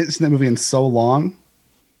haven't seen that movie in so long.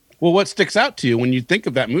 Well, what sticks out to you when you think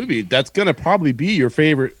of that movie? That's going to probably be your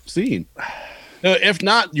favorite scene. If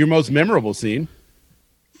not your most memorable scene.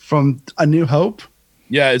 From A New Hope?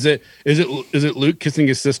 Yeah, is it Luke kissing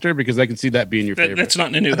his sister? Because I can see that being your favorite. That's not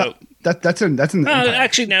in A New Hope. That's in.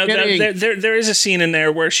 Actually, no. There is a scene in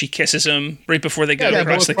there where she kisses him right before they go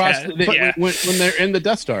across the cat. When they're in the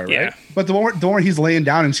Death Star, right? Yeah. But the one where he's laying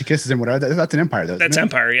down and she kisses him, whatever. That's an Empire, though. That's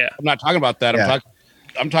Empire. Yeah. I'm not talking about that. Yeah.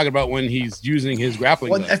 I'm talking about when he's using his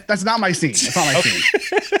grappling hook. That's not my scene. That's not my scene.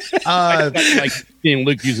 Like seeing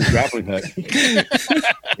Luke use his grappling hook.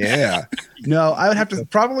 Yeah. No, I would have to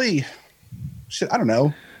probably. Shit, I don't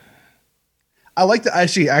know. I like the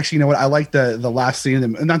actually, you know what? I like the last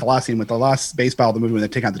scene, not the last scene, but the last space battle of the movie when they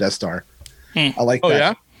take out the Death Star. I like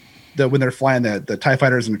that. Yeah? When they're flying the TIE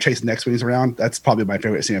fighters and they're chasing the X-Wings around, that's probably my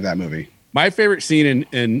favorite scene of that movie. My favorite scene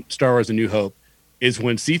in Star Wars A New Hope is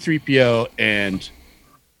when C-3PO and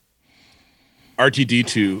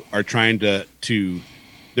R2-D2 are trying to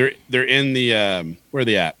they're in the where are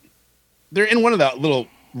they at? They're in one of the little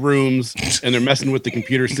rooms and they're messing with the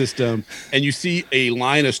computer system, and you see a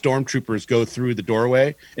line of stormtroopers go through the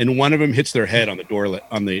doorway, and one of them hits their head on the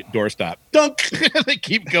doorstop. Dunk! They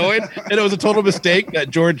keep going, and it was a total mistake that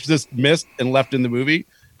George just missed and left in the movie.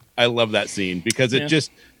 I love that scene because it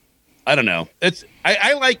just, I don't know. It's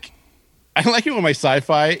I like it when my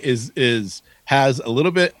sci-fi has a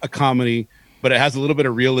little bit of comedy, but it has a little bit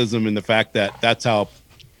of realism in the fact that that's how,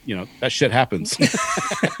 you know, that shit happens.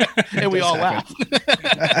 And we all laugh.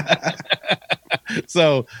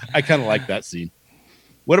 So I kind of like that scene.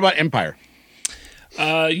 What about Empire?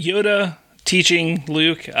 Yoda teaching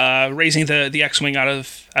Luke, raising the X-Wing out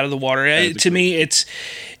of the water. To me, it's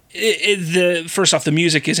first off, the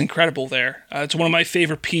music is incredible there. It's one of my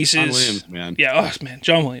favorite pieces. John Williams, man. Yeah, oh man,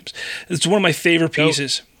 John Williams. It's one of my favorite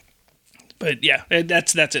pieces. But yeah,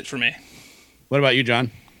 that's it for me. What about you,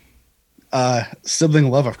 John? Sibling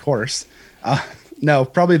love, of course. No,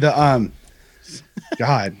 probably the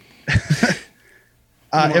God.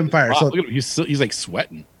 Empire. So look at him. He's like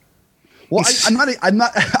sweating. Well, I'm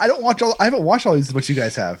not. I don't watch all. I haven't watched all these, what you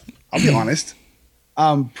guys have. I'll be honest.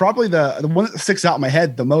 Probably the one that sticks out in my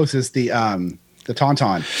head the most is the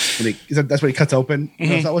Tauntaun. That's what he cuts open.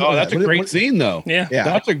 Mm-hmm. That's a great scene, though. Yeah,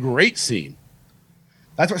 that's a great scene.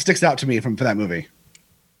 That's what sticks out to me from that movie.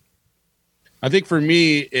 I think for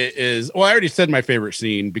me, it is. Well, I already said my favorite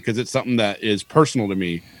scene because it's something that is personal to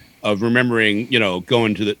me, of remembering, you know,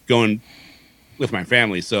 going with my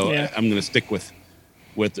family. So I'm going to stick with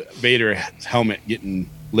Vader's helmet getting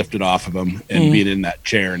lifted off of him and being in that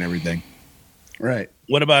chair and everything. Right.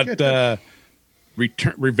 What about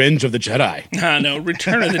Revenge of the Jedi? No,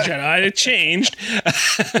 Return of the Jedi. It changed.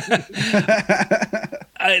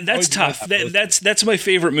 That's tough. That's my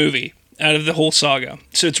favorite movie out of the whole saga.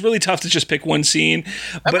 So it's really tough to just pick one scene.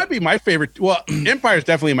 That might be my favorite. Well, Empire is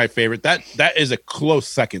definitely my favorite. That is a close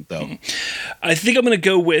second, though. I think I'm going to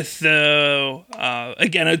go with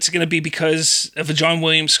again, it's going to be because of a John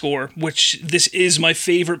Williams score, which this is my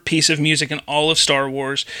favorite piece of music in all of Star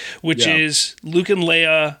Wars, which is Luke and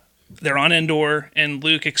Leia. They're on Endor, and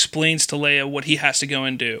Luke explains to Leia what he has to go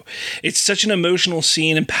and do. It's such an emotional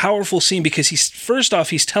scene and powerful scene because he's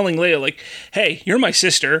telling Leia, like, hey, you're my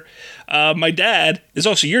sister. My dad is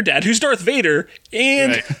also your dad, who's Darth Vader,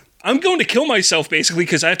 and I'm going to kill myself, basically,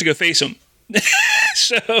 because I have to go face him.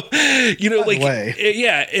 So, you know, like,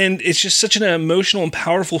 and it's just such an emotional and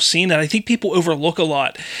powerful scene that I think people overlook a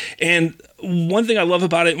lot. And one thing I love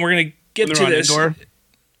about it, and we're going to get to this. Endor?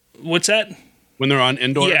 What's that? When they're on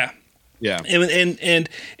Endor? Yeah. And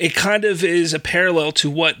it kind of is a parallel to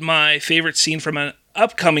what my favorite scene from an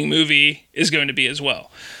upcoming movie is going to be as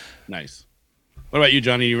well. Nice. What about you,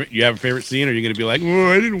 Johnny? You have a favorite scene, or are you going to be like,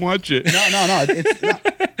 oh, I didn't watch it? No. It's not.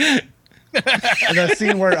 The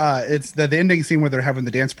scene where it's the ending scene where they're having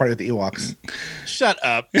the dance party with the Ewoks. Shut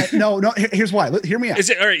up. No. Here's why. Hear me out.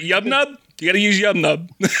 Is it all right? Yub Nub? You got to use Yub Nub.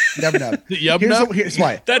 Yub Nub. Here's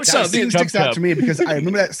why. That scene sticks out to me because I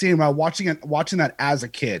remember that scene when I was watching that as a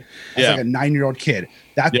kid, as like a 9-year-old kid.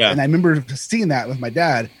 And I remember seeing that with my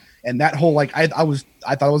dad, and that whole I thought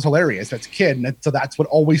it was hilarious as a kid, and so that's what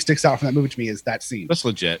always sticks out from that movie to me is that scene. That's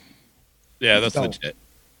legit. Yeah, that's legit.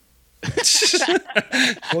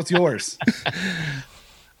 What's yours?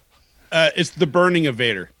 It's the burning of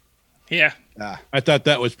Vader. Yeah. I thought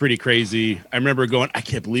that was pretty crazy. I remember going, I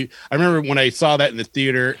remember when I saw that in the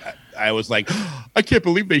theater, I was like, oh, I can't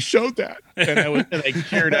believe they showed that. And I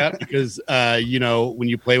teared up because, you know, when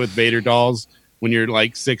you play with Vader dolls, when you're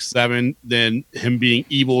like 6, 7, then him being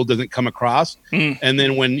evil doesn't come across. And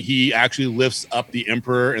then when he actually lifts up the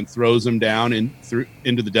Emperor and throws him down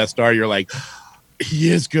into the Death Star, you're like,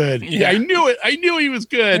 he is good. Yeah, I knew it. I knew he was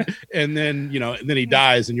good. And then, you know, and then he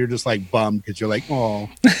dies, and you're just like bummed because you're like, oh,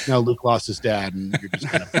 now Luke lost his dad, and you're just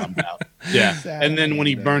kind of bummed out. Yeah. And then when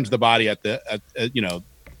he burns the body at you know,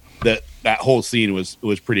 that whole scene was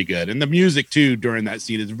pretty good, and the music too during that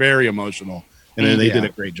scene is very emotional, and then they did a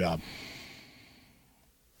great job.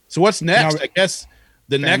 So what's next? I guess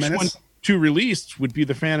the next one to release would be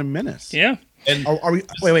the Phantom Menace. Yeah. And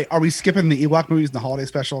are we skipping the Ewok movies in the holiday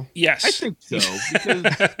special? Yes, I think so. Because,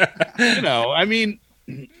 you know, I mean,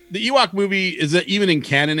 the Ewok movie, is it even in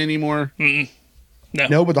canon anymore? Mm-mm.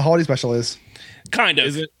 No, but the holiday special is. Kind of.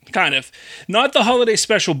 Is it? Kind of. Not the holiday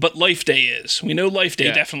special, but Life Day is. We know Life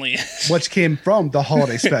Day definitely is. Which came from the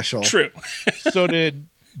holiday special. True. So did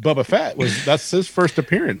Boba Fett. That's his first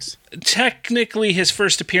appearance. Technically, his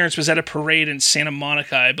first appearance was at a parade in Santa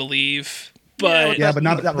Monica, I believe. But Yeah, but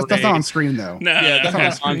that's not on screen, though. no, Yeah, no.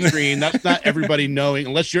 that's not on screen. That's not everybody knowing,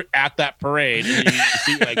 unless you're at that parade. And you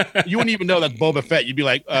see, like, you wouldn't even know that's Boba Fett. You'd be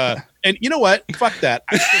like, and you know what? Fuck that.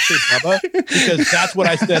 I still say Bubba because that's what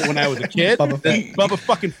I said when I was a kid. Bubba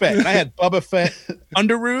fucking Fett. And I had Bubba Fett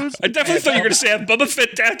underoos. I definitely thought you were going to say I have Bubba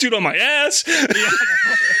Fett tattooed on my ass.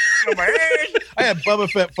 I had Bubba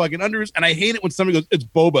Fett fucking underoos, and I hate it when somebody goes, "It's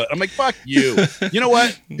Boba." I'm like, "Fuck you." You know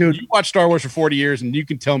what, dude? You watched Star Wars for 40 years, and you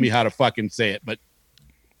can tell me how to fucking say it, but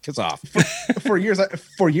kiss off. For years,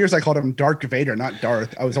 I called him Dark Vader, not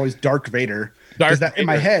Darth. I was always Dark Vader. Dark That in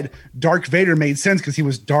my Vader. head, Dark Vader made sense because he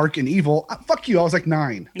was dark and evil. Fuck you! I was like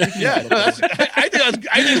 9. Yeah, no, I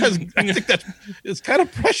think that's it's kind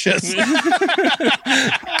of precious.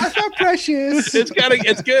 That's not precious.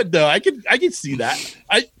 It's good though. I can see that.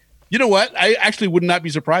 You know what? I actually would not be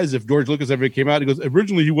surprised if George Lucas ever came out and goes,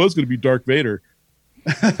 originally he was going to be Darth Vader.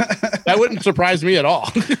 That wouldn't surprise me at all.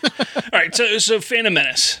 All right, so Phantom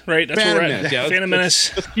Menace, right? That's Phantom where we're at. Menace, yeah, Phantom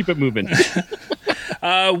Menace. Let's keep it moving.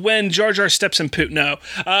 When Jar Jar steps in poop, no.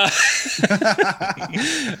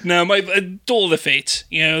 No, my Duel of the Fates.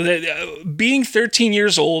 You know, being 13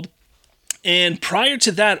 years old, and prior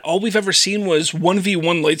to that, all we've ever seen was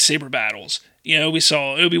 1v1 lightsaber battles. You know, we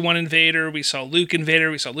saw Obi-Wan and Vader, we saw Luke and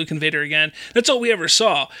Vader, we saw Luke and Vader again. That's all we ever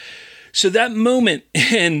saw. So that moment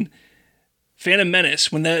in Phantom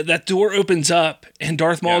Menace, when that door opens up and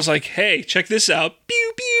Darth Maul's like, hey, check this out.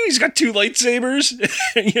 Pew, pew. He's got 2 lightsabers,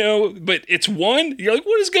 you know, but it's one. You're like,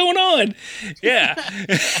 what is going on? Yeah.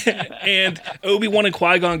 And Obi-Wan and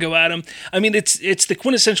Qui-Gon go at him. I mean, it's the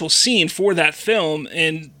quintessential scene for that film,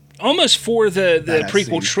 and almost for the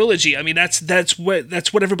prequel trilogy. I mean, that's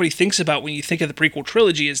what everybody thinks about when you think of the prequel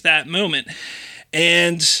trilogy, is that moment.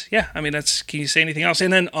 And yeah, I mean, can you say anything else?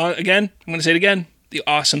 And then again, I'm going to say it again, the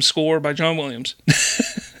awesome score by John Williams.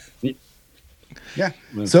 Yeah.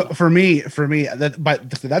 So for me,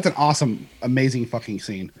 that's an awesome, amazing fucking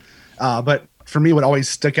scene. But for me, what always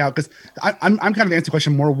stuck out, because I'm kind of answering the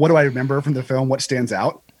question more, what do I remember from the film? What stands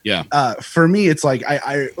out? Yeah. For me, it's like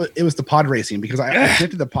it was the pod racing, because I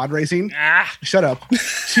connected the pod racing. Shut up.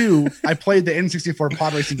 2, I played the N64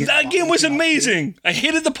 pod racing game. That game was amazing. I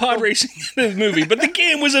hated the pod racing in the movie, but the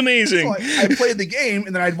game was amazing. So I played the game,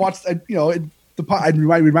 and then I'd watch, I'd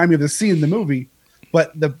remind me of the scene in the movie.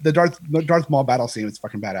 But the Darth Maul battle scene was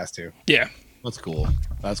fucking badass too. Yeah. That's cool.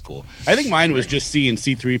 I think mine was just seeing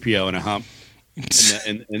C-3PO in a hump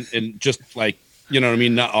and just like, you know what I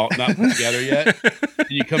mean? Not put together yet. And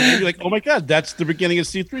you come in, you're like, oh my God, that's the beginning of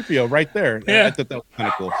C-3PO right there. Yeah. I thought that was kind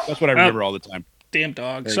of cool. That's what I remember all the time. Damn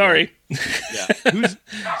dog. Sorry. Yeah.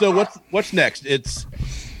 So what's next? It's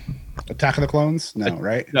Attack of the Clones? No,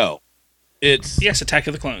 right? No. It's Yes, Attack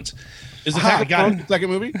of the Clones. Is Attack of the Clones the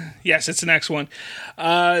second movie? Yes, it's the next one.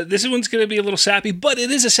 This one's going to be a little sappy, but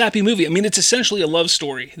it is a sappy movie. I mean, it's essentially a love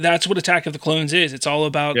story. That's what Attack of the Clones is. It's all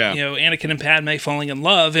about Anakin and Padme falling in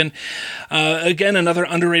love. And again, another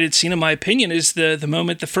underrated scene, in my opinion, is the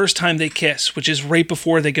moment, the first time they kiss, which is right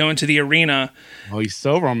before they go into the arena. Oh, he's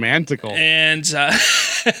so romantical. And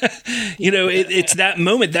it's that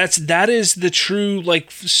moment. That is the true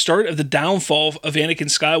start of the downfall of Anakin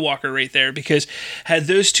Skywalker right there. Because had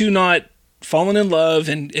those two not fallen in love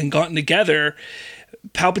and gotten together,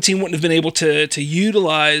 Palpatine wouldn't have been able to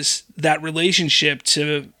utilize that relationship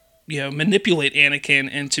to manipulate Anakin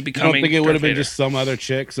into becoming. I don't think it would have been Vader. just some other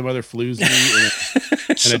chick, some other floozy in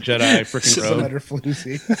a Jedi freaking robe. Some other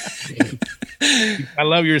floozy. I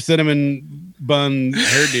love your cinnamon bun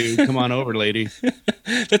hairdo. Come on over, lady.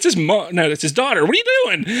 That's his mom. No, that's his daughter. What are you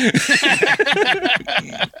doing?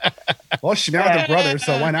 Well, she's now with her brother,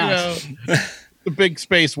 so why not? The big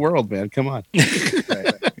space world, man. Come on.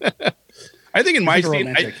 Right. I think in my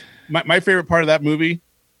scene, my favorite part of that movie.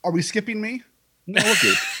 Are we skipping me? No,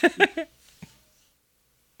 okay.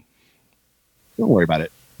 Don't worry about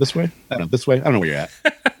it. This way? I don't know. This way? I don't know where you're at.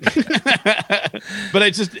 But I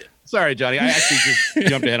just, sorry, Johnny. I actually just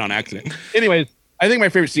jumped ahead on accident. Anyways, I think my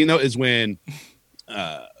favorite scene, though, is when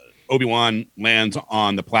Obi-Wan lands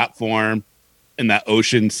on the platform in that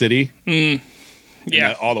ocean city.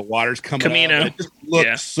 Yeah. All the water's coming Camino. up. It just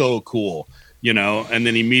looks so cool, and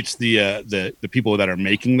then he meets the people that are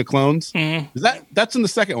making the clones. Mm-hmm. That's in the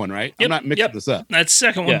second one, right? Yep, I'm not mixing this up. That's the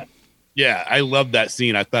second one. Yeah. I love that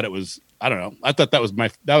scene. I thought it was, I don't know. I thought that was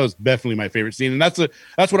definitely my favorite scene. And that's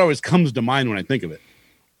what always comes to mind when I think of it.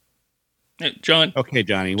 Hey, John. Okay,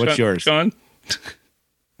 Johnny, what's yours? John.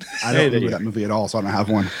 I don't remember that movie at all, so I don't have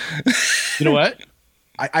one. You know what?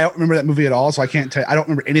 I don't remember that movie at all, so I can't tell you. I don't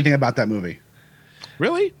remember anything about that movie.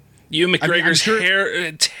 Really? Ewan McGregor's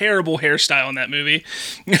terrible hairstyle in that movie.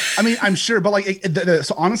 I mean, I'm sure, but like,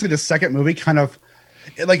 so honestly, the second movie kind of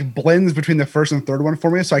it like blends between the first and third one for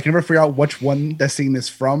me, so I can never figure out which one that scene is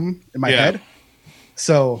from in my head.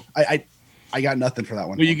 So I got nothing for that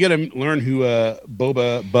one. Well, you get to learn who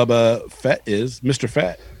Bubba Fett is, Mr.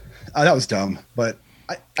 Fett. That was dumb, but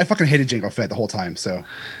I fucking hated Jango Fett the whole time. So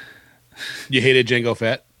you hated Jango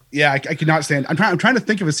Fett? Yeah, I could not stand. I'm trying to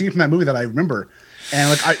think of a scene from that movie that I remember. And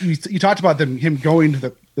like you talked about him going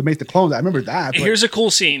to make the clones. I remember that. Here's a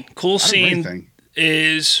cool scene. Cool scene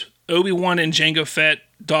is Obi-Wan and Jango Fett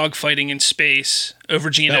dogfighting in space over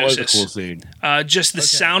Geonosis. That was a cool scene. Just the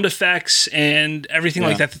sound effects and everything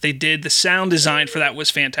like that they did. The sound design for that was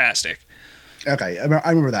fantastic. Okay, I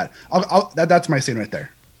remember that. That's my scene right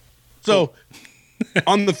there. So,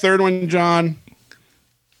 on the third one, John,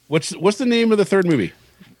 what's the name of the third movie?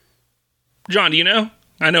 John, do you know?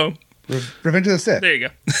 I know. Revenge of the Sith. There you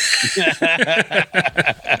go.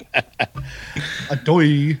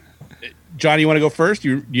 Adoy. John, you want to go first?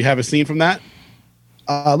 You have a scene from that?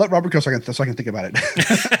 Let Robert go so I can think about it.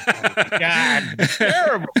 God,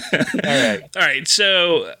 terrible. All right.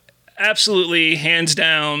 So, absolutely, hands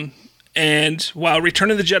down. And while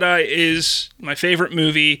Return of the Jedi is my favorite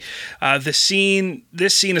movie, this scene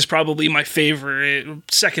is probably my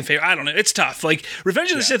second favorite. I don't know. It's tough. Like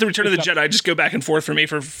Revenge of the Sith and Return of the Jedi just go back and forth for me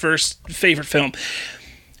for first favorite film.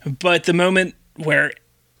 But the moment where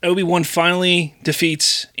Obi-Wan finally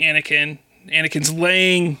defeats Anakin, Anakin's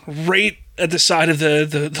laying right at the side of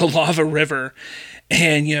the lava river,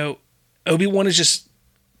 and Obi-Wan is just.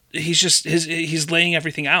 He's laying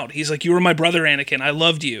everything out. He's like, you were my brother, Anakin. I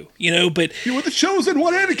loved you, but you were the chosen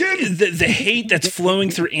one, Anakin. The hate that's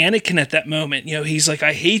flowing through Anakin at that moment, he's like,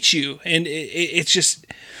 I hate you. And it's just,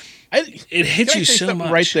 it hits you so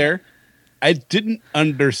much. Right there. I didn't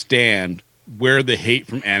understand where the hate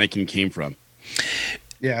from Anakin came from.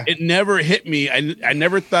 Yeah. It never hit me. I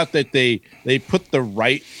never thought that they put the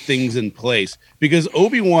right things in place, because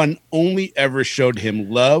Obi-Wan only ever showed him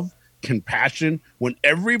love, compassion, when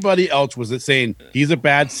everybody else was saying he's a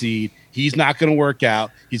bad seed, he's not going to work out,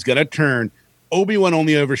 he's going to turn. Obi-Wan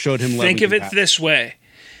only ever showed him love. Think of it this way.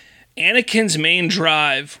 Anakin's main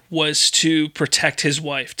drive was to protect his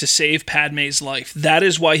wife, to save Padme's life. That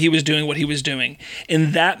is why he was doing what he was doing.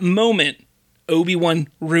 In that moment, Obi-Wan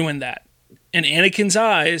ruined that. In Anakin's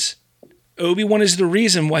eyes, Obi-Wan is the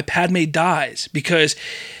reason why Padme dies, because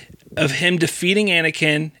of him defeating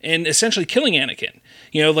Anakin and essentially killing Anakin.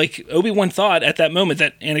 Like Obi-Wan thought at that moment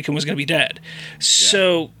that Anakin was going to be dead.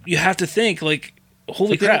 So you have to think, like,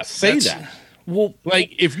 holy crap. Say that. Well,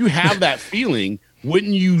 like, if you have that feeling,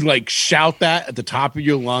 wouldn't you like shout that at the top of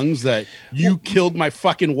your lungs that you killed my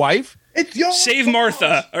fucking wife? It's your Save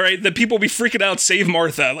Martha. All right. The people be freaking out. Save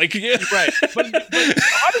Martha. Like, right. But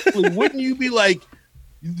honestly, wouldn't you be like,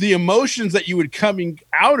 the emotions that you would coming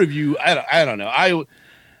out of you? I don't know.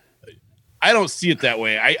 I don't see it that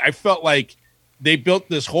way. I felt like they built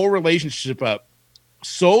this whole relationship up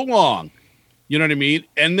so long, you know what I mean?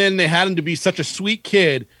 And then they had him to be such a sweet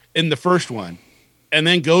kid in the first one, and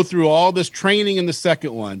then go through all this training in the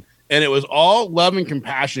second one, and it was all love and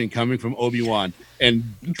compassion coming from Obi-Wan.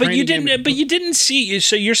 But you didn't see.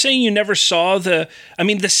 So you're saying you never saw the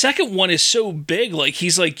second one is so big. Like,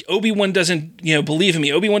 he's like, Obi-Wan doesn't, believe in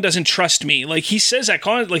me. Obi-Wan doesn't trust me. Like, he says that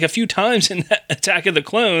like a few times in Attack of the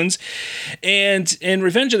Clones and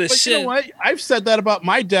Revenge of the Sith. You know what? I've said that about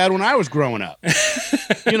my dad when I was growing up.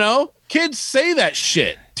 Kids say that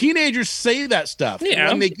shit. Teenagers say that stuff. Yeah. And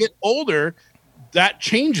when they get older, that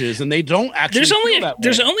changes, and they don't actually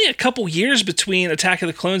There's only a couple years between Attack of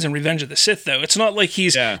the Clones and Revenge of the Sith, though. It's not like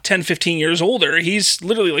he's 10, 15 years older. He's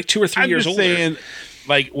literally like 2 or 3 years older. I'm saying,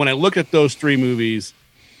 like, when I look at those three movies,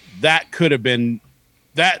 that could have been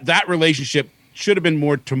that relationship should have been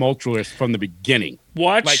more tumultuous from the beginning.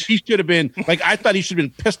 Like, he should have been like, I thought he should have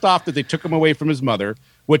been pissed off that they took him away from his mother,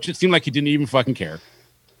 which it seemed like he didn't even fucking care.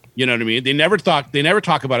 You know what I mean? They never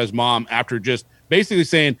talk about his mom after just basically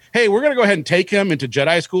saying, hey, we're going to go ahead and take him into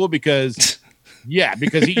Jedi school because he,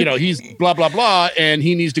 he's blah, blah, blah, and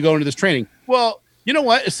he needs to go into this training. Well, you know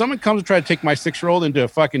what? If someone comes to try to take my 6-year-old into a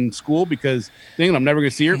fucking school because thinking I'm never going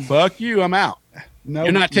to see her, fuck you, I'm out. No,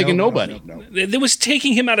 you're not taking nobody. No. It was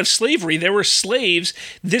taking him out of slavery. There were slaves.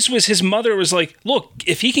 This was his mother was like, look,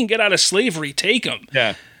 if he can get out of slavery, take him.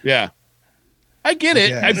 Yeah. I get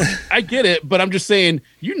it. I get it, but I'm just saying,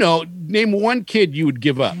 name one kid you would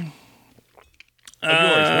give up. Of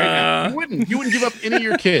yours right now. You wouldn't give up any of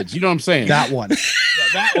your kids. You know what I'm saying? That one.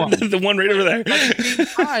 that one. The one right over there. At the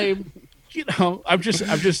same time, I'm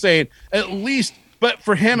just saying, at least, but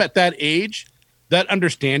for him at that age, that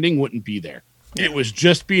understanding wouldn't be there. It was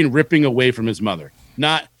just being ripping away from his mother,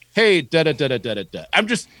 not, hey, da-da-da-da-da-da-da.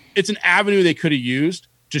 It's an avenue they could have used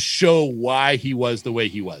to show why he was the way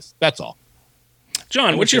he was. That's all.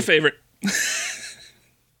 John, what's your favorite?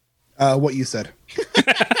 What you said.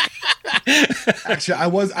 Actually,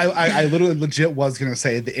 I literally legit was going to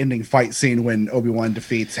say the ending fight scene when Obi-Wan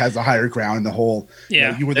has the higher ground and the whole,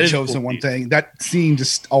 you were the chosen one thing. That scene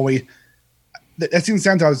just always, that scene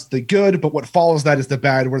stands out as the good, but what follows that is the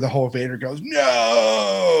bad, where the whole Vader goes,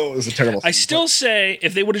 no, it was a terrible scene. I still say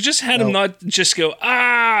if they would have just had him not just go,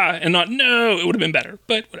 and not no, it would have been better,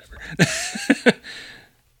 but whatever.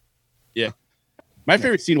 Yeah. My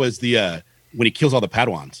favorite scene was the when he kills all the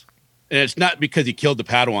Padawans. And it's not because he killed the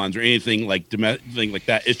Padawans or anything like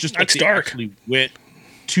that. It's just like they actually went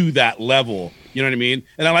to that level. You know what I mean?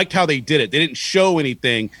 And I liked how they did it. They didn't show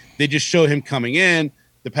anything. They just showed him coming in,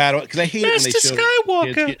 the Padawan. Because I hate it when they show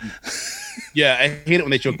Skywalker. Yeah, I hate it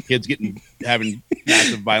when they show kids having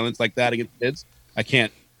massive violence like that against kids. I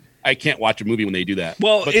can't watch a movie when they do that.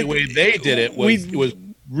 Well, but the way they did it was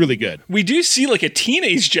really good. We do see like a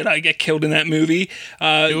teenage Jedi get killed in that movie.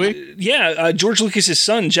 Do we? Yeah, George Lucas's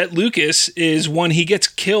son, Jet Lucas, is one. He gets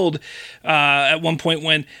killed at one point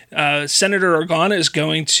when Senator Organa is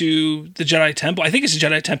going to the Jedi Temple. I think it's the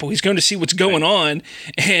Jedi Temple. He's going to see what's going on,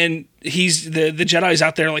 and he's the Jedi's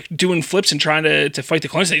out there like doing flips and trying to fight the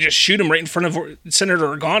clones. They just shoot him right in front of Senator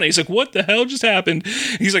Organa. He's like, "What the hell just happened?"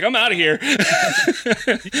 He's like, "I'm out of here."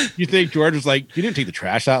 You think George was like, "You didn't take the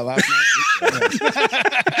trash out last night?"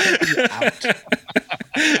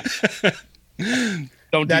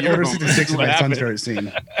 Don't that Order 66 my son's favorite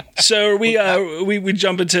scene. So we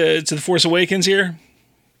jump into the Force Awakens here.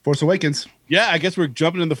 Force Awakens. Yeah, I guess we're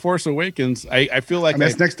jumping into the Force Awakens. I feel like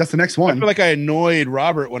that's the next one. I feel like I annoyed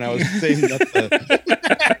Robert when I was saying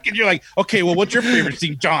that. And you're like, okay, well, what's your favorite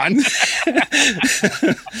scene, John?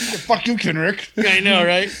 Fuck you, Kenrick. I know,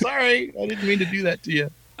 right? Sorry, I didn't mean to do that to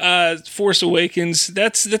you. Force Awakens.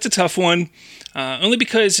 That's a tough one. Only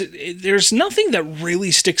because there's nothing that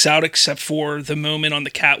really sticks out except for the moment on the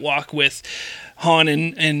catwalk with Han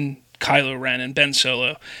and Kylo Ren and Ben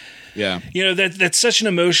Solo. Yeah. You know, that's such an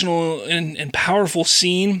emotional and powerful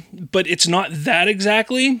scene, but it's not that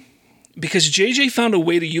exactly, because JJ found a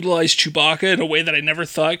way to utilize Chewbacca in a way that I never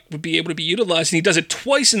thought would be able to be utilized, and he does it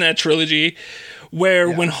twice in that trilogy, where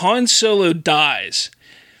when Han Solo dies,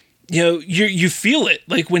 you know, you feel it.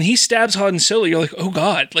 Like when he stabs Han Solo, you're like, oh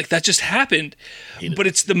God, like that just happened. But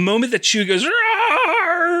it's the moment that Chewie goes,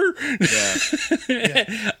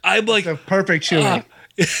 yeah. I'm like, the perfect Chewie.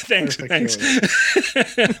 Thanks.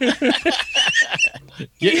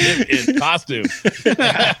 Get him in costume.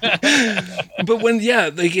 But when,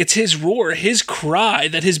 like it's his roar, his cry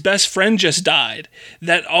that his best friend just died,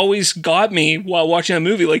 that always got me while watching that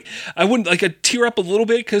movie. Like I wouldn't I'd tear up a little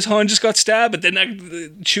bit because Han just got stabbed, but then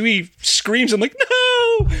Chewie screams. I'm like,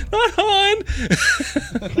 no, not Han.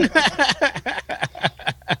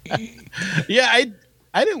 Yeah,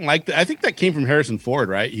 I didn't like that. I think that came from Harrison Ford,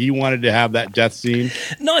 right? He wanted to have that death scene.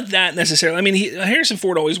 Not that necessarily. I mean, Harrison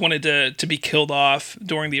Ford always wanted to be killed off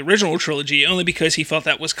during the original trilogy, only because he felt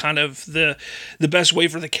that was kind of the best way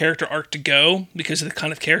for the character arc to go, because of the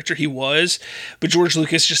kind of character he was. But George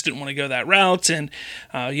Lucas just didn't want to go that route, and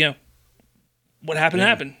what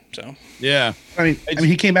happened. So yeah, I mean,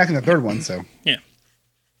 he came back in the third one, so yeah,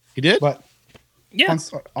 he did. But yeah,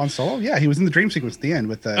 on Solo, yeah, he was in the dream sequence at the end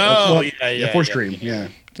with the Force dream, yeah.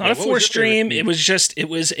 Not a Force dream. It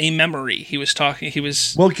was a memory. He was talking. He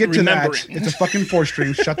was. We'll get to that. It's a fucking Force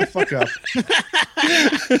dream. Shut the fuck up.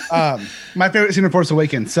 My favorite scene in Force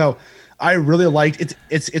Awakens. So I really liked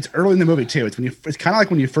it's early in the movie too. It's kind of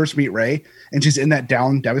like when you first meet Rey and she's in that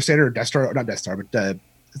down Devastator or Death Star, not Death Star, but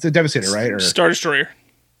it's a Devastator, right? Or Star Destroyer.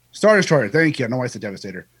 Star Destroyer. Thank you. I know why it's a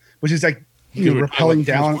Devastator, which is like rappelling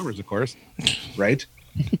down, of course, right?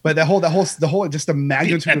 But the whole just the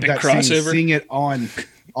magnitude of that crossover. Scene, seeing it on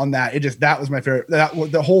that, that was my favorite.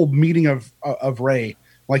 The whole meeting of Rey,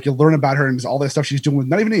 like you learn about her and all that stuff she's doing with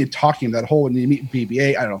not even any talking. That whole when you meet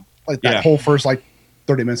BB-8, I don't know, like that whole first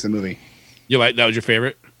 30 minutes of the movie. You like that was your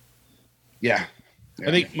favorite? Yeah.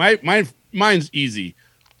 I think mine's easy.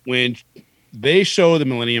 When they show the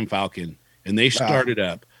Millennium Falcon and they started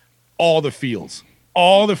up all the feels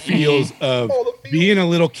of being a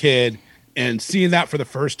little kid and seeing that for the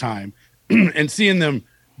first time and seeing them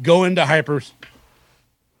go into hyperdrive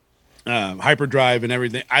and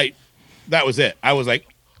everything. That was it. I was like,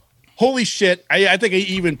 holy shit. I think I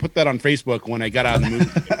even put that on Facebook when I got out of the movie.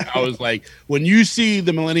 I was like, when you see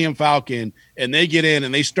the Millennium Falcon and they get in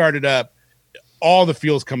and they start it up, all the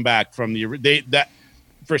feels come back from that.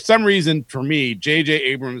 For some reason, for me, J.J.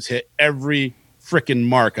 Abrams hit every freaking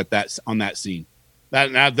mark on that scene.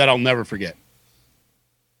 That I'll never forget.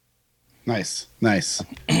 Nice.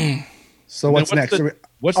 So what's next?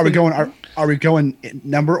 Are we going in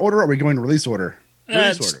number order? Or are we going release order?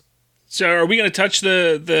 Release order. So are we going to touch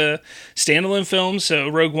the standalone films? So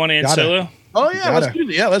Rogue One and Solo. Oh yeah, let's do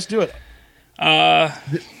it. Yeah, let's do it.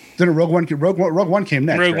 Then Rogue One came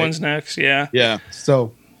next. Rogue right? One's next. Yeah. Yeah.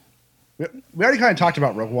 So we already kind of talked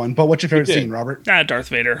about Rogue One, but what's your favorite scene, Robert? Darth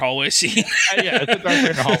Vader hallway scene. Yeah, it's a Darth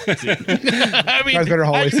Vader hallway scene. I mean, Darth Vader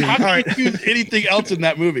hallway scene. How can you choose anything else in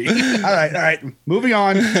that movie? All right. Moving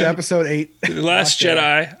on to episode 8. The Last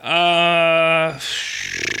Jedi.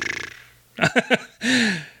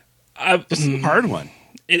 This is a hard one.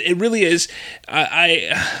 It really is.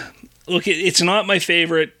 Look, it's not my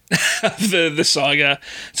favorite of the saga.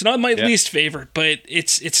 It's not my least favorite, but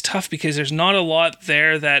it's tough because there's not a lot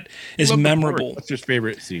there that is memorable. What's your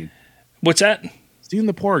favorite scene? What's that? Seeing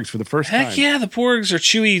the Porgs for the first time. Heck yeah, the Porgs, or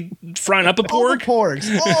Chewie frying up a Porg. All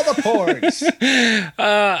the Porgs.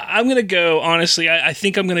 I'm gonna go, honestly, I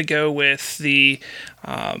think I'm gonna go with the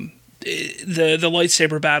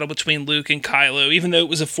lightsaber battle between Luke and Kylo, even though it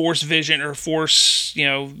was a Force vision or Force,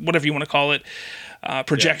 whatever you want to call it.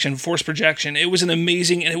 Force projection. It was an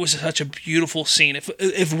amazing, and it was such a beautiful scene. If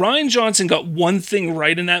Rian Johnson got one thing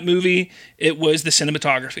right in that movie, it was the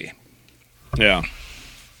cinematography. Yeah.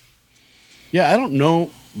 Yeah, I don't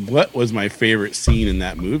know what was my favorite scene in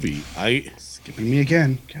that movie. Skipping me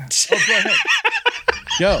again. God. Oh, go ahead.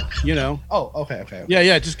 Go, Oh, okay.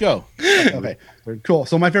 Yeah, just go. Okay. Cool.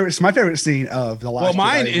 So my favorite scene of the last. Well,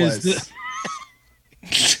 mine Jedi is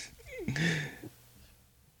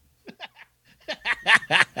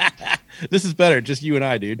This is better. Just you and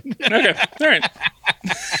I, dude. Okay. All right.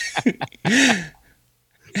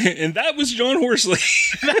 And that was John Horsley.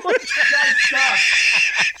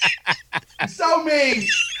 So mean.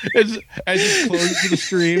 As you close to the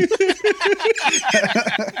stream.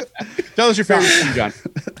 Tell us your favorite scene, John.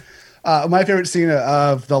 My favorite scene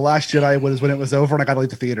of The Last Jedi was when it was over and I got to leave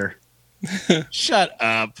the theater. Shut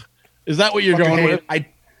up. Is that what you're going with?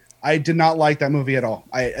 I did not like that movie at all.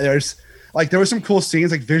 There were some cool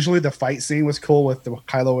scenes, like visually the fight scene was cool with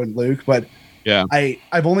Kylo and Luke, but yeah,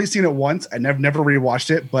 I've only seen it once. I never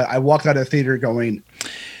rewatched it, but I walked out of the theater going,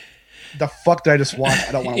 the fuck did I just watch?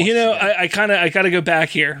 I don't want to watch it. I got to go back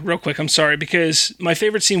here real quick. I'm sorry, because my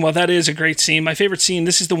favorite scene, while that is a great scene, my favorite scene,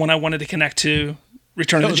 this is the one I wanted to connect to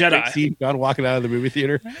Return of the Jedi. Scene, John walking out of the movie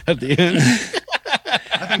theater at the end.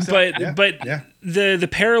 So. The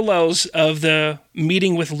parallels of the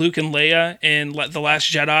meeting with Luke and Leia in The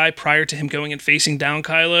Last Jedi prior to him going and facing down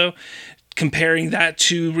Kylo, comparing that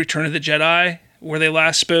to Return of the Jedi, where they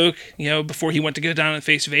last spoke, before he went to go down and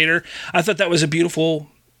face Vader. I thought that was a beautiful,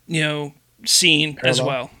 scene as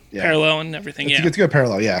well. Yeah. Parallel and everything. It's a good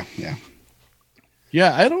parallel. Yeah.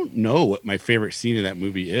 Yeah, I don't know what my favorite scene in that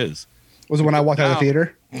movie is. Was it when I walked out of the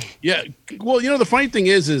theater? Yeah. Well, the funny thing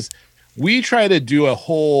is we try to do a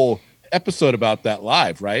whole episode about that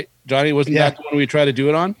live, right? Johnny, wasn't that the one we tried to do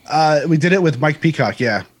it on? We did it with Mike Peacock,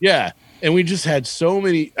 yeah. Yeah. And we just had so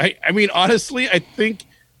many. I mean, honestly, I think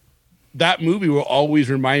that movie will always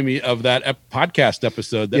remind me of that podcast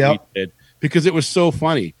episode that we did, because it was so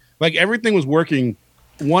funny. Like, everything was working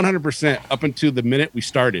 100% up until the minute we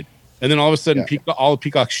started. And then all of a sudden, all of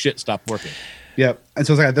Peacock's shit stopped working. Yep. And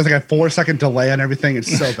so there's like a 4-second delay on everything.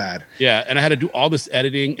 It's so bad. Yeah. And I had to do all this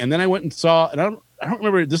editing. And then I went and saw, and I don't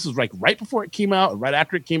remember, this was like right before it came out or right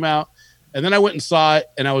after it came out. And then I went and saw it,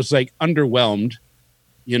 and I was like underwhelmed,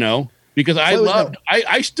 because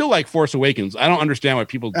I still like Force Awakens. I don't understand why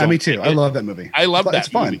people don't. Me too. I love that movie. I love that. It's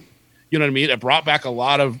fun. Movie. You know what I mean? It brought back a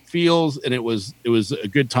lot of feels, and it was a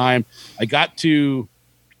good time. I got to,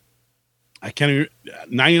 99% I can't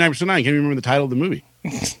even remember the title of the movie.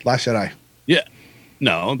 Last Jedi. Yeah.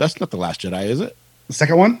 No, that's not The Last Jedi, is it? The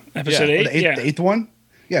second one? Episode 8? The eighth one?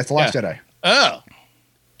 Yeah, it's The Last Jedi. Oh.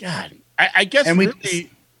 God. I guess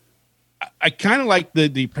I kind of like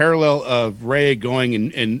the parallel of Rey going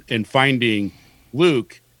and finding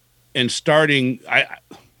Luke and starting.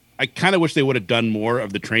 I kind of wish they would have done more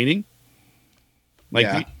of the training.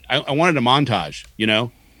 Like, I wanted a montage,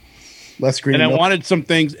 Less green. And I wanted some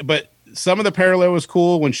things, but some of the parallel was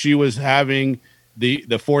cool when she was having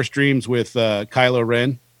the Force dreams with Kylo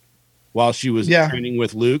Ren while she was training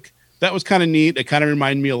with Luke. That was kind of neat. It kind of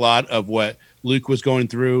reminded me a lot of what Luke was going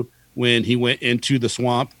through when he went into the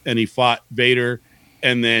swamp and he fought Vader,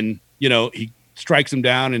 and then he strikes him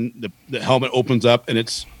down and the helmet opens up and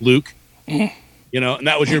it's Luke. And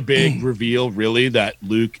that was your big reveal, really, that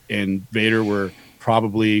Luke and Vader were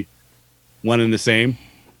probably one and the same,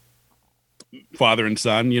 father and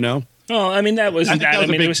son. Well, I mean, that wasn't that. That was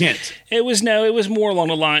I mean, a big hint. It was more along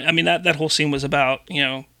the line. I mean, that whole scene was about,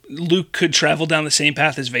 Luke could travel down the same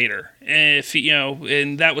path as Vader,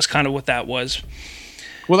 and that was kind of what that was.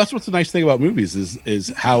 Well, that's what's the nice thing about movies is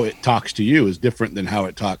how it talks to you is different than how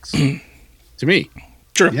it talks to me.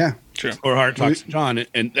 True. Yeah. True. Or how it talks to John,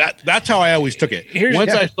 and that's how I always took it.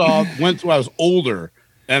 Once I was older,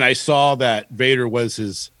 and I saw that Vader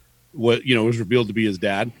was was revealed to be his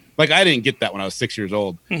dad. Like, I didn't get that when I was 6 years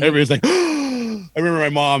old. Mm-hmm. Everybody was like, I remember my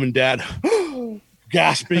mom and dad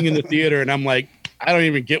gasping in the theater, and I'm like, I don't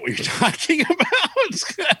even get what you're talking about.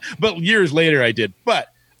 But years later, I did.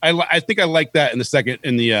 But I think I like that in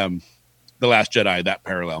the Last Jedi, that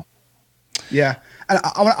parallel. Yeah, and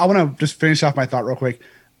I want to just finish off my thought real quick.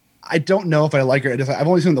 I don't know if I like it. I've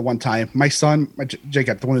only seen it the one time. My son,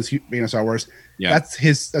 Jacob, the one who's being a Star Wars,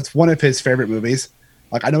 that's one of his favorite movies.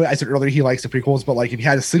 Like, I know I said earlier he likes the prequels, but like if he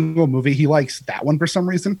had a single movie, he likes that one for some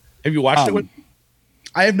reason. Have you watched it?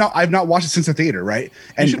 I've not watched it since the theater, right?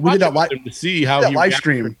 And we did that live to see how he live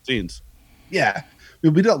stream scenes. Yeah,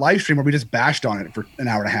 we did a live stream where we just bashed on it for an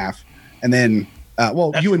hour and a half, and then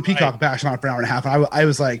you and Peacock bashed on it for an hour and a half, and I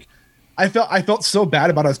was like, I felt so bad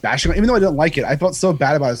about us bashing on it, even though I didn't like it. I felt so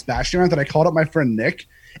bad about us bashing on it that I called up my friend Nick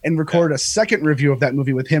and recorded a second review of that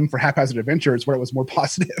movie with him for Haphazard Adventures, where it was more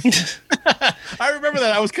positive. I remember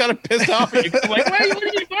that. I was kind of pissed off at you. Like,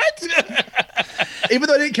 what? Even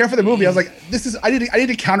though I didn't care for the movie, I was like, I need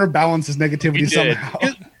to counterbalance this negativity somehow.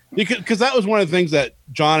 Because that was one of the things that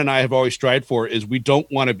John and I have always strived for is we don't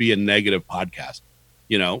want to be a negative podcast.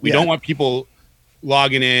 We don't want people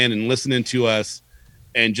logging in and listening to us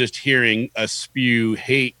and just hearing us spew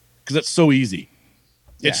hate, because that's so easy.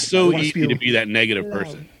 It's so easy to be that negative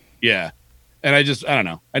person. Yeah. And I don't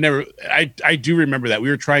know. I do remember that. We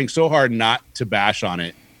were trying so hard not to bash on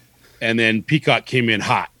it. And then Peacock came in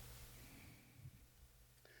hot.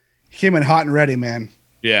 He came in hot and ready, man.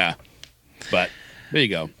 Yeah. But there you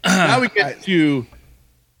go. Now we get to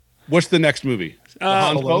what's the next movie?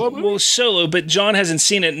 Solo movie? Well, Solo, but John hasn't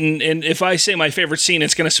seen it. And if I say my favorite scene,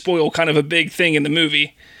 it's going to spoil kind of a big thing in the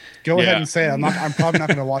movie. Go ahead and say it. I'm probably not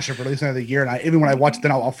going to watch it for at least another year. And even when I watch it,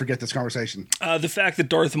 then I'll forget this conversation. The fact that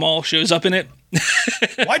Darth Maul shows up in it.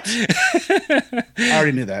 What? I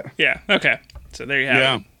already knew that. Yeah. Okay. So there you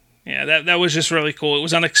have it. Yeah, that was just really cool. It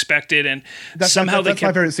was unexpected, and that's my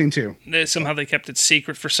favorite scene too. Somehow they kept it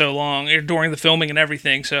secret for so long during the filming and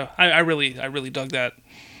everything. So I really dug that.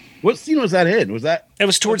 What scene was that in? It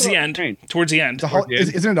was towards the end. Towards the end.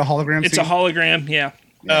 Isn't it a hologram? It's a hologram. Yeah.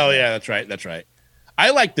 Oh yeah, that's right.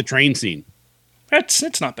 I like the train scene.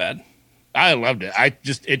 It's not bad. I loved it.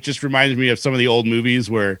 It just reminds me of some of the old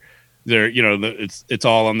movies where they're it's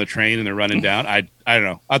all on the train and they're running down. I don't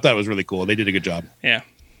know. I thought it was really cool. They did a good job. Yeah.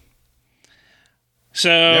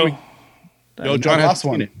 So, John has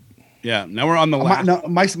seen it. Yeah. Now we're on the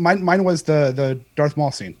last. Mine was the Darth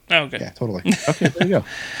Maul scene. Oh, okay. Yeah, totally. Okay, there you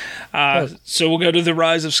go. So we'll go to the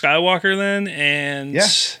Rise of Skywalker then, and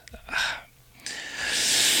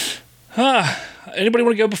anybody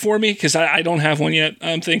want to go before me? Because I don't have one yet.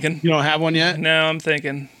 I'm thinking. You don't have one yet? No, I'm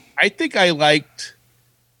thinking. I think I liked.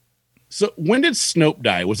 So when did Snoke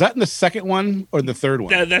die? Was that in the second one or the third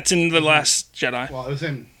one? That's in The Last Jedi. Well, it was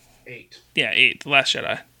in 8. Yeah, 8. The Last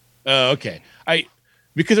Jedi. Oh, okay.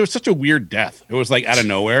 Because it was such a weird death. It was like out of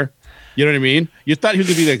nowhere. You know what I mean? You thought he was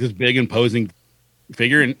going to be like this big imposing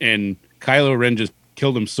figure, and Kylo Ren just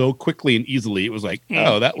killed him so quickly and easily. It was like,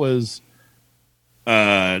 oh, that was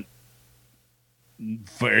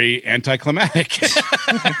very anticlimactic.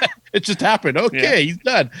 It just happened. Okay, he's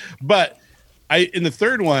done. But in the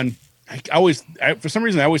third one, for some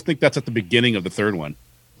reason, I always think that's at the beginning of the third one.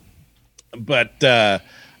 But I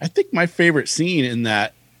think my favorite scene in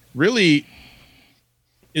that really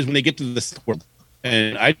is when they get to this world,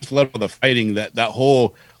 and I just love the fighting that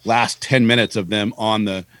whole last 10 minutes of them on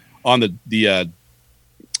the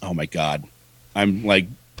oh my god, I'm like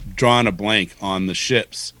drawing a blank on the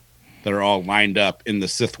ships that are all lined up in the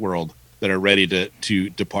Sith world that are ready to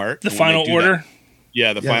depart. The Final Order.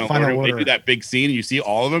 The Final Order. They do that big scene, and you see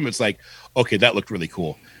all of them. It's like, okay, that looked really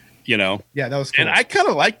cool. Yeah, that was cool. And I kind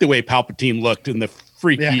of like the way Palpatine looked in the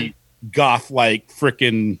freaky goth like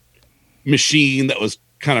freaking machine that was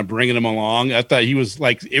kind of bringing him along. I thought it was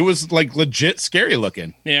like legit scary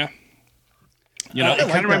looking. Yeah. It kind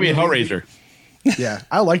of reminded me of Hellraiser. Yeah,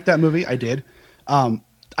 I liked that movie. I did.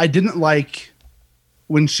 I didn't like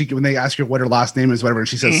when they ask her what her last name is, whatever, and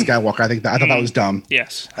she says Skywalker. I thought that was dumb.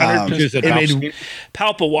 Yes. It made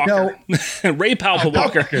Palpawalker. Ray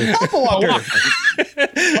Palpawalker.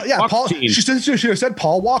 Palpawalker. Yeah, Paul. She should have said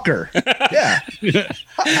Paul Walker. Yeah,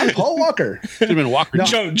 Paul Walker. Should have been Walker.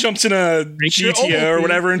 No. Jumps in a GTO or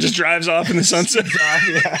whatever and just drives off in the sunset.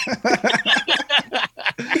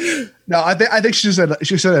 No, I think she should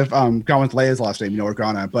have gone with Leia's last name,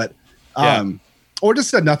 Organa, but or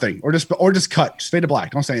just said nothing, or just cut, just fade to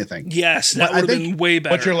black. Don't say anything. Yes, that would have been way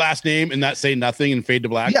better. What's your last name and not say nothing and fade to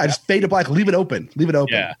black? Yeah, just fade to black. Leave it open.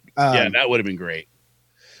 Yeah, that would have been great.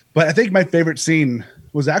 But I think my favorite scene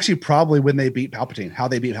was actually probably when they beat Palpatine, how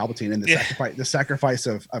they beat Palpatine in the sacrifice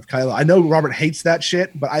of Kylo. I know Robert hates that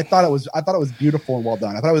shit, but I thought it was beautiful and well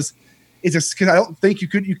done. I thought it's just because I don't think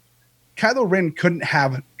Kylo Ren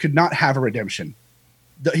could not have a redemption.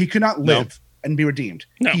 He could not live and be redeemed.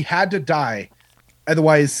 No. He had to die.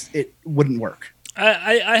 Otherwise, it wouldn't work.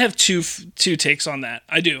 I have two takes on that.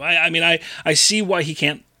 I do. I mean, I see why he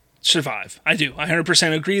can't survive. I do. I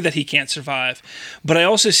 100% agree that he can't survive. But I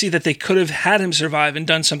also see that they could have had him survive and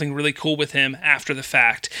done something really cool with him after the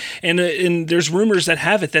fact. And there's rumors that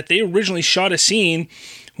have it that they originally shot a scene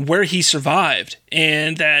where he survived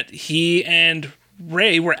and that he and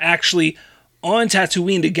Rey were actually on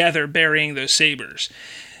Tatooine together burying those sabers.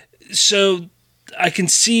 So I can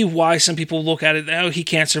see why some people look at it, he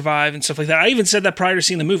can't survive and stuff like that. I even said that prior to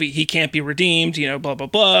seeing the movie. He can't be redeemed, blah, blah,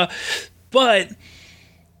 blah. But,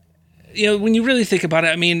 when you really think about it,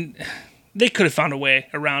 I mean, they could have found a way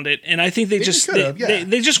around it. And I think they just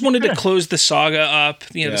wanted to close the saga up,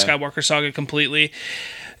 the Skywalker saga completely.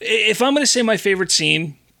 If I'm going to say my favorite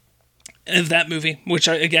scene of that movie, which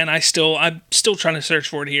I'm still trying to search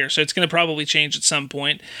for it here, so it's going to probably change at some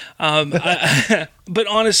point. But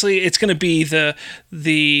honestly, it's going to be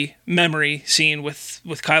the memory scene with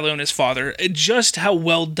Kylo and his father. Just how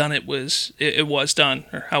well done it was done,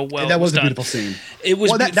 or how well that was done. A beautiful scene. It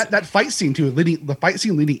was that fight scene too. The fight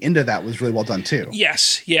scene leading into that was really well done too.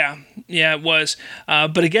 Yes, yeah, it was.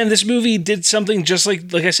 But again, this movie did something just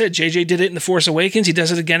like I said. JJ did it in The Force Awakens. He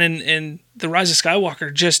does it again in The Rise of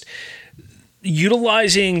Skywalker. Just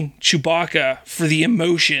utilizing Chewbacca for the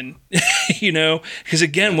emotion, because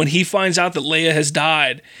again, when he finds out that Leia has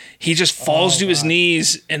died, he just falls to his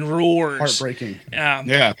knees and roars. Heartbreaking.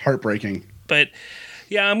 Heartbreaking. But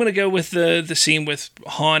yeah, I'm gonna go with the scene with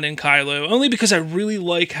Han and Kylo, only because I really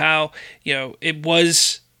like how it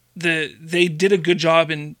was they did a good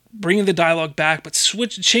job in bringing the dialogue back, but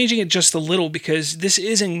changing it just a little, because this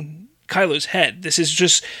isn't Kylo's head. This is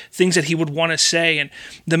just things that he would want to say. And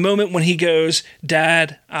the moment when he goes,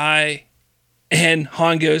 "Dad, and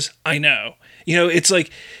Han goes, "I know." It's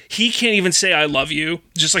like he can't even say "I love you,"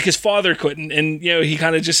 just like his father couldn't. And he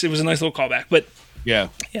kind of it was a nice little callback. But yeah.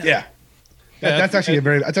 That's actually a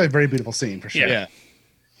very beautiful scene for sure. Yeah.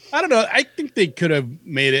 I don't know. I think they could have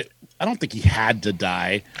made it. I don't think he had to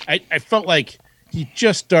die. I felt like he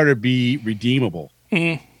just started to be redeemable.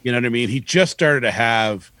 Mm-hmm. You know what I mean? He just started to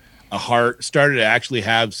have a heart, started to actually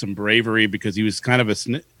have some bravery, because he was kind of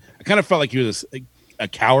I kind of felt like he was a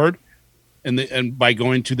coward, and by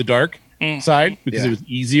going to the dark side, because it was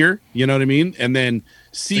easier. You know what I mean? And then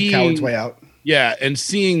seeing the coward's way out. Yeah, and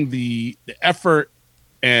seeing the effort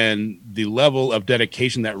and the level of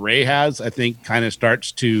dedication that Rey has, I think kind of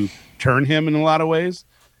starts to turn him in a lot of ways.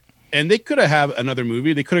 And they could have another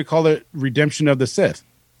movie. They could have called it Redemption of the Sith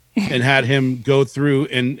and had him go through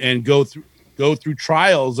and go through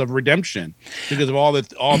trials of redemption because of all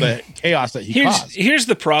the chaos that he caused. Here's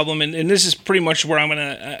the problem, and this is pretty much where I'm going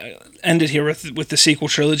to end it here with the sequel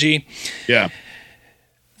trilogy. Yeah.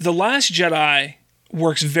 The Last Jedi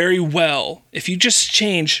works very well if you just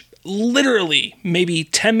change literally maybe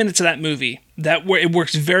 10 minutes of that movie. It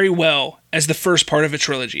works very well as the first part of a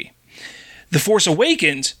trilogy. The Force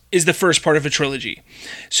Awakens is the first part of a trilogy.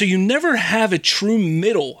 So you never have a true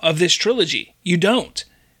middle of this trilogy. You don't.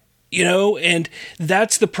 And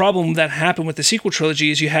that's the problem that happened with the sequel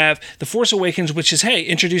trilogy, is you have The Force Awakens, which is, hey,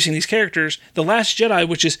 introducing these characters. The Last Jedi,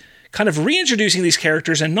 which is kind of reintroducing these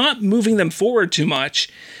characters and not moving them forward too much.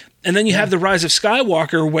 And then you have The Rise of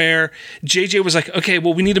Skywalker, where JJ was like, okay,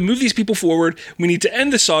 well, we need to move these people forward. We need to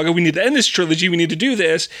end the saga. We need to end this trilogy. We need to do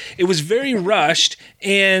this. It was very rushed,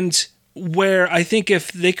 and where I think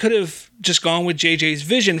if they could have just gone with JJ's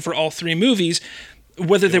vision for all three movies,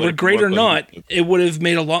 whether they were great or not, it would have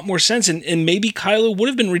made a lot more sense. And maybe Kylo would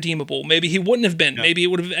have been redeemable. Maybe he wouldn't have been. Yeah. Maybe it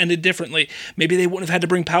would have ended differently. Maybe they wouldn't have had to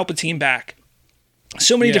bring Palpatine back.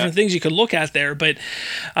 So many different things you could look at there. But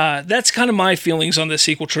that's kind of my feelings on the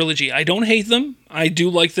sequel trilogy. I don't hate them. I do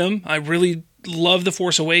like them. I really love The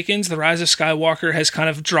Force Awakens. The Rise of Skywalker has kind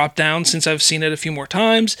of dropped down since I've seen it a few more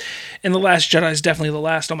times. And The Last Jedi is definitely the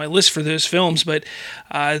last on my list for those films, but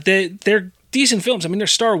they're decent films. I mean, they're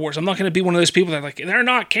Star Wars. I'm not going to be one of those people that are like, they're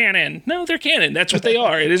not canon. No, they're canon. That's what they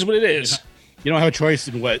are. It is what it is. You don't have a choice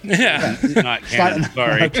in what is not canon.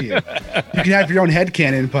 Sorry. You can have your own head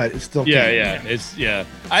canon, but it's still canon.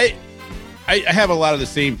 I have a lot of the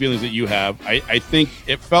same feelings that you have. I think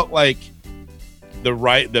it felt like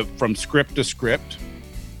from script to script,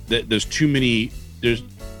 that there's too many. It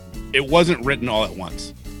wasn't written all at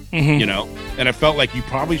once, you know. And I felt like you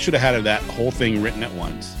probably should have had that whole thing written at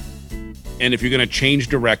once. And if you're going to change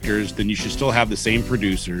directors, then you should still have the same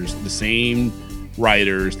producers, the same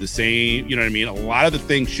writers, the same. You know what I mean? A lot of the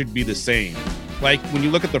things should be the same. Like when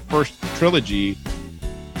you look at the first trilogy,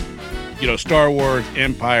 you know, Star Wars,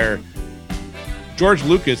 Empire. George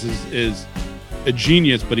Lucas is a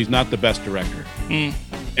genius, but he's not the best director.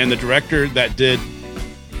 And the director that did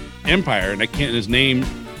Empire, and his name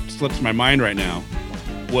slips my mind right now,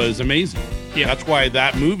 was amazing. Yeah, that's why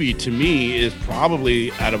that movie to me is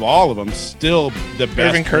probably out of all of them still the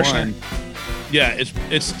best one. Yeah,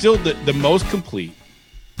 it's still the most complete.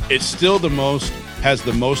 It's still has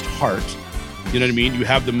the most heart. You know what I mean? You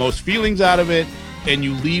have the most feelings out of it, and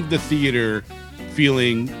you leave the theater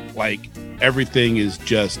feeling like everything is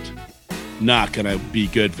just not gonna be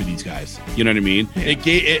good for these guys. You know what I mean? Yeah.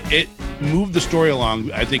 It moved the story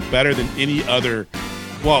along, I think, better than any other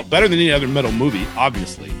middle movie,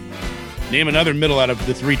 obviously. Name another middle out of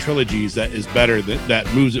the three trilogies that is better,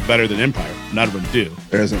 that moves it better than Empire. None of them do.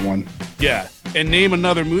 There isn't one. Yeah. And name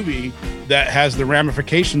another movie that has the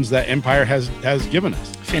ramifications that Empire has given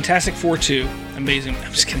us. Fantastic Four 2. Amazing.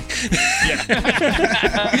 I'm just kidding.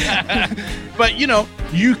 Yeah. But, you know,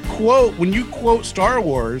 when you quote Star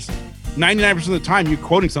Wars, 99% of the time you're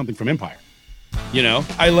quoting something from Empire. You know,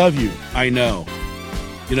 I love you. I know.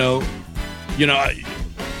 You know,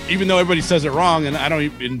 even though everybody says it wrong,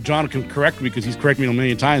 and John can correct me because he's corrected me a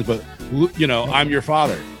million times, but, you know, I'm your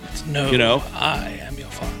father. No, you know, I am your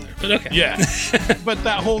father. But okay. Yeah. But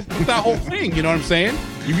that whole thing, you know what I'm saying?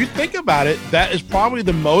 If you think about it, that is probably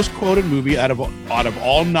the most quoted movie out of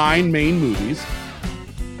all 9 main movies.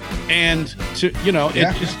 And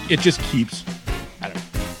it just keeps.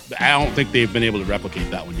 I don't think they've been able to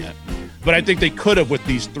replicate that one yet. But I think they could have with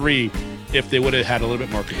these 3 if they would have had a little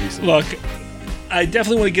bit more cohesive. Look, I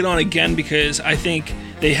definitely want to get on again because I think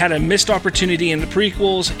they had a missed opportunity in the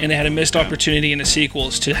prequels and they had a missed opportunity in the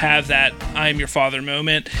sequels to have that "I am your father"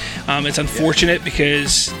 moment. It's unfortunate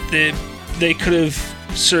because they could have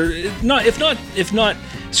if not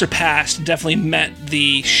surpassed, definitely met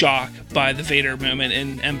the shock by the Vader moment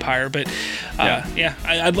in Empire. But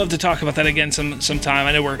I'd love to talk about that again sometime.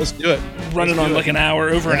 I know let's do it. Running on like an hour,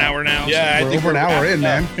 over an hour now. Yeah, so. I think we're an hour in,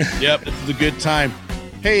 man. Yep, this is a good time.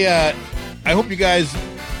 Hey, I hope you guys,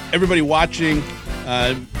 everybody watching,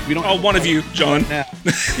 we don't. Oh, one of you, John.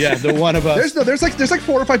 Yeah, the one of us. There's like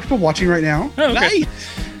 4 or 5 people watching right now. Oh, okay.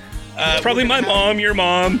 Nice. Probably my mom, your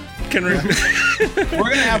mom. We're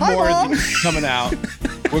gonna have more of these coming out.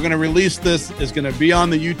 We're gonna release this. It's gonna be on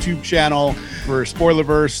the YouTube channel for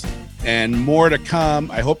Spoilerverse, and more to come.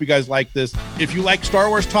 I hope you guys like this. If you like Star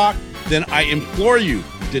Wars talk, then I implore you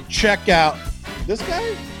to check out this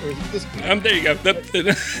guy. Or is it this guy? There you go.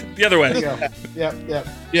 The other way. Yeah.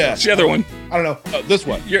 It's the other one. I don't know. This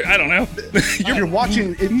one. I don't know. If you're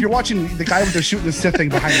watching the guy with the shooting the Sith thing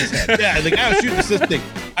behind his head. Yeah, the guy with shooting the Sith thing.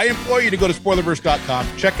 I implore you to go to spoilerverse.com.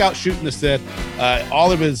 Check out Shootin' the Sith.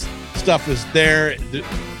 All of his stuff is there.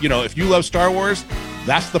 You know, if you love Star Wars,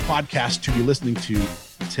 that's the podcast to be listening to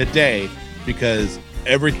today, because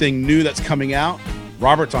everything new that's coming out,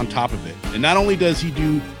 Robert's on top of it. And not only does he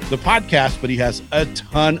do the podcast, but he has a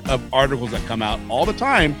ton of articles that come out all the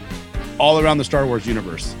time, all around the Star Wars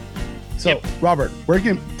universe. So, Robert,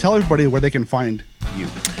 tell everybody where they can find you.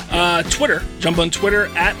 Twitter. Jump on Twitter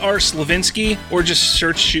 @rslavinsky, or just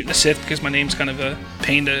search Shootin' a Sith because my name's kind of a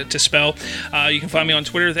pain to spell. You can find me on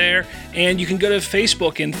Twitter there, and you can go to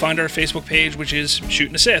Facebook and find our Facebook page, which is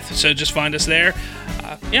Shootin' a Sith. So just find us there.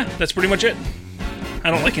 That's pretty much it.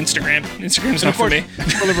 I don't like Instagram. Instagram's not for me.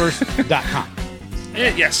 Spoilerverse.com.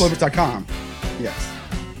 Yes. Spoilerverse.com. Yes.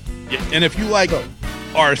 Yeah, and if you like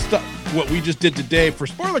our stuff, what we just did today for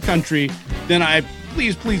Spoiler Country, then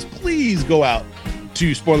please go out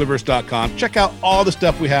to spoilerverse.com. Check out all the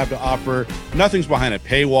stuff we have to offer. Nothing's behind a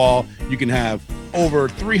paywall. You can have over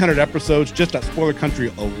 300 episodes just at Spoiler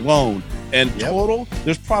Country alone. And total,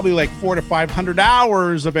 there's probably like 400 to 500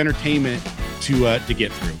 hours of entertainment to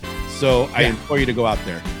get through. So I implore you to go out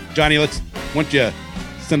there. Johnny, why don't you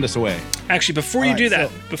send us away? Actually, before you do that,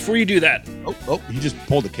 Oh, he just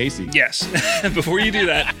pulled a Casey. yes, before you do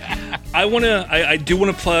that, I do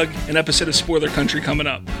want to plug an episode of Spoiler Country coming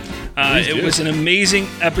up. It was an amazing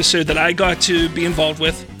episode that I got to be involved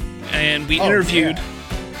with, and we interviewed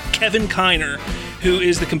Kevin Kiner, who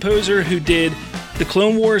is the composer who did the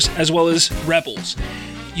Clone Wars as well as Rebels.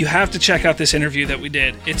 You have to check out this interview that we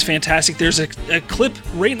did. It's fantastic. There's a clip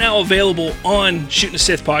right now available on Shootin' a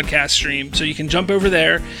Sith podcast stream, so you can jump over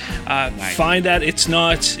there, find that. It's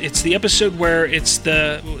the episode where it's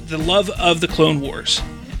the love of the Clone Wars.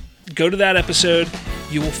 Go to that episode.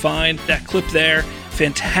 You will find that clip there.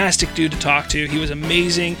 Fantastic dude to talk to. He was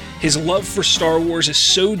amazing. His love for Star Wars is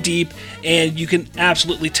so deep, and you can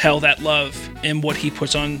absolutely tell that love in what he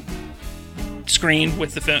puts on screen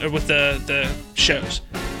with the shows.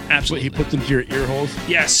 Absolutely. What, he puts into your ear holes?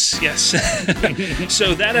 Yes.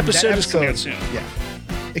 So that episode is coming out soon. Yeah.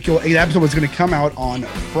 The episode was going to come out on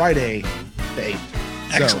Friday the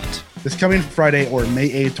 8th. Excellent. So this coming Friday, or May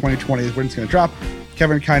 8th, 2020 is when it's going to drop.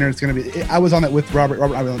 Kevin Kiner is going to be... I was on that with Robert.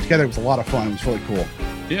 Robert and I were together. It was a lot of fun. It was really cool.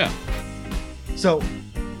 Yeah. So,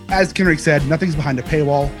 as Kendrick said, nothing's behind a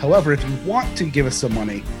paywall. However, if you want to give us some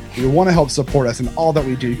money, you want to help support us in all that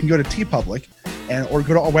we do, you can go to TeePublic or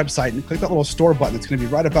go to our website and click that little store button. It's going to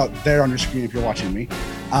be right about there on your screen if you're watching me.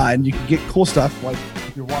 And you can get cool stuff. Like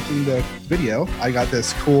if you're watching the video, I got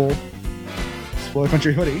this cool Spoiler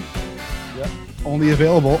Country hoodie. Yep. Only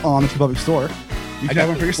available on the TeePublic store. You can have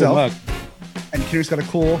one for yourself. Cool, and Kendrick's got a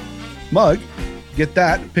cool mug. Get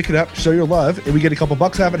that, pick it up, show your love, and we get a couple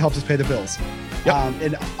bucks out of it. Helps us pay the bills. Yep.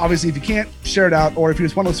 And obviously, if you can't, share it out, or if you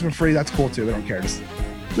just want to listen for free, that's cool too. We don't care. We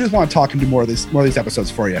just want to talk and do more of these episodes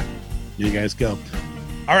for you. Here you guys go.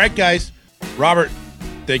 All right, guys. Robert,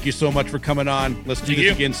 thank you so much for coming on. Let's do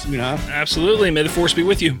this again soon, huh? Absolutely. May the force be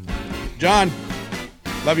with you. John,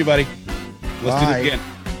 love you, buddy. Let's do this again.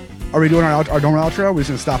 Are we doing our normal outro? Or are we just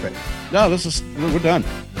going to stop it? No, we're done.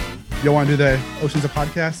 You don't want to do the Oceans of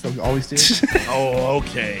Podcast that we always do? Oh,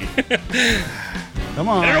 okay. Come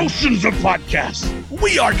on. An Oceans of Podcast.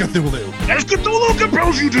 We are Cthulhu. As Cthulhu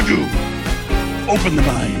compels you to do. Open the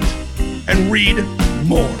mind and read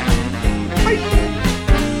more. Bye.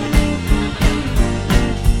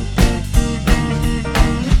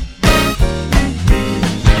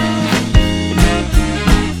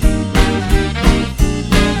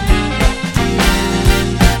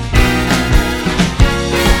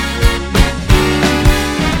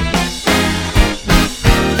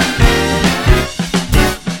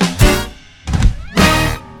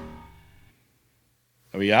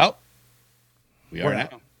 Are we out? We are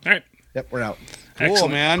out. All right. Yep, we're out. Cool,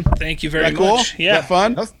 excellent, man. Thank you very much. Cool? Yeah. Was that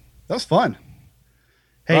fun? That was fun.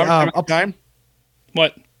 Hey, up time?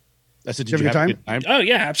 What? I said, did you have a good Oh,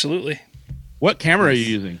 yeah, absolutely. What camera are you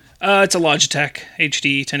using? It's a Logitech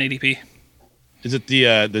HD 1080p. Is it the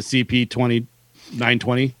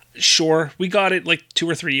CP920? Sure. We got it like 2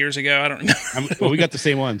 or 3 years ago. I don't know. Well, we got the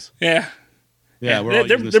same ones. Yeah. Yeah,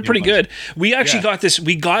 they're pretty good. We actually got this.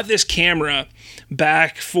 We got this camera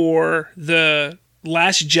back for the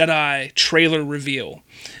Last Jedi trailer reveal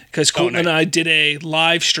because Colton and I did a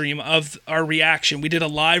live stream of our reaction. We did a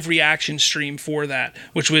live reaction stream for that,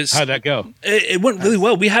 which was how'd that go? It went really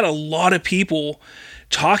well. We had a lot of people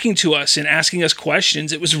talking to us and asking us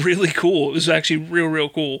questions. It was really cool. It was actually real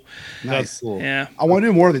cool. Nice. That's cool. Yeah, I want to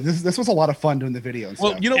do more of this. This was a lot of fun doing the video. And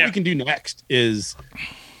well, stuff. you know what we can do next is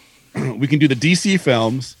we can do the DC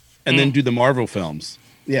films and then do the Marvel films.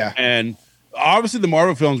 Yeah. And obviously the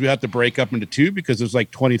Marvel films we have to break up into two because there's like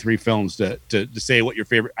 23 films to say what your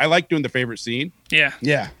favorite. I like doing the favorite scene. Yeah.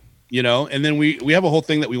 Yeah. You know, and then we have a whole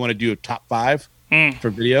thing that we want to do a top 5 for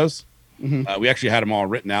videos. We actually had them all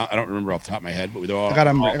written out. I don't remember off the top of my head, but they're all. I got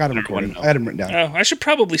them recorded. I had them written down. Oh, I should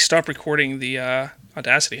probably stop recording the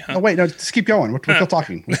Audacity, huh? Oh wait, no, just keep going. We're still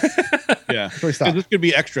talking. Yeah. We stop. This could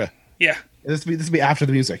be extra. Yeah. This will be after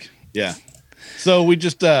the music. Yeah. So we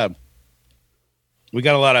just we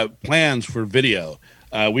got a lot of plans for video.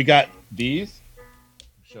 We got these. I'll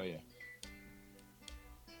show you.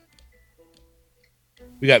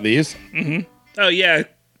 We got these. Mm-hmm. Oh yeah,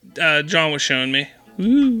 John was showing me.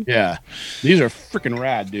 Woo. Yeah, these are freaking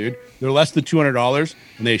rad, dude. They're less than $200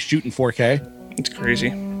 and they shoot in 4K. It's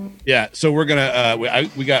crazy. Yeah. So we're gonna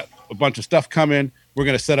we got a bunch of stuff coming. We're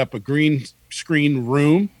gonna set up a green screen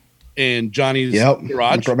room in Johnny's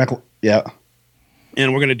garage. Yeah.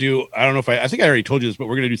 And we're going to do, I don't know if I think I already told you this, but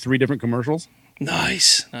we're going to do 3 different commercials.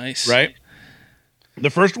 Nice. Right? The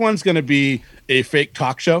first one's going to be a fake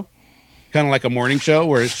talk show, kind of like a morning show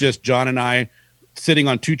where it's just John and I sitting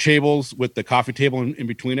on 2 tables with the coffee table in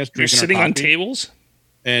between us. You're sitting on tables?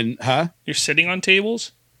 And, You're sitting on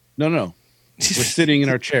tables? No. We're sitting in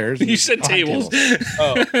our chairs. You said tables.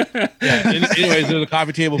 Oh, yeah. Anyways, there's a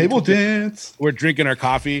coffee table. Table dance. We're drinking our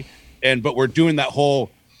coffee, but we're doing that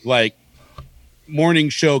whole like morning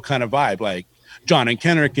show kind of vibe, like John and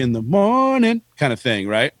Kendrick in the morning kind of thing,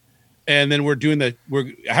 right? And then we're doing I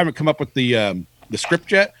haven't come up with the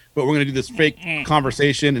script yet, but we're going to do this fake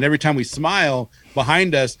conversation. And every time we smile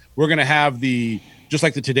behind us, we're going to have just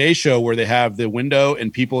like the Today Show where they have the window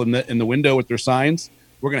and people in the window with their signs.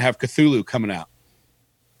 We're going to have Cthulhu coming out.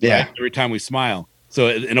 Yeah. Right? Every time we smile. So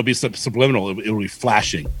it'll be subliminal. It'll be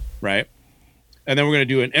flashing. Right. And then we're going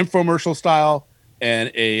to do an infomercial style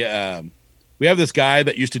and we have this guy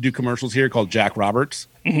that used to do commercials here called Jack Roberts.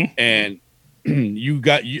 Mm-hmm. And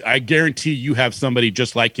I guarantee you have somebody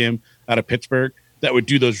just like him out of Pittsburgh that would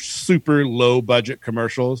do those super low budget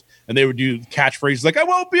commercials, and they would do catchphrases like "I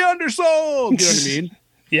won't be undersold," you know what I mean?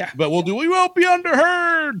 Yeah. But we won't be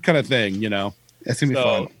underheard, kind of thing, you know. That's gonna be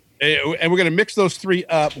fun. And we're gonna mix those three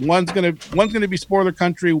up. One's gonna be spoiler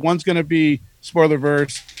country. One's gonna be spoiler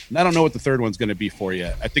verse. And I don't know what the third one's gonna be for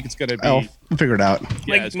yet. I think it's gonna be. We'll figure it out.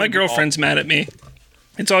 Yeah, my girlfriend's mad at me.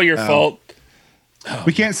 It's all your fault.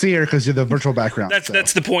 We can't see her because you're the virtual background.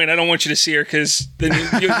 That's the point. I don't want you to see her because then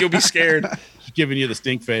you'll be scared. She's giving you the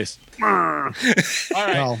stink face. All right.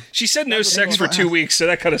 Well, she said no sex for 2 weeks, so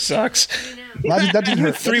that kind of sucks. that didn't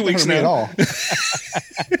hurt. 3 weeks now. At all.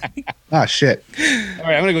 Shit. All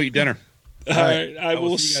right, I'm gonna go eat dinner. All right, I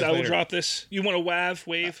will see you guys later. drop this. You want a wave?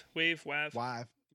 Wave.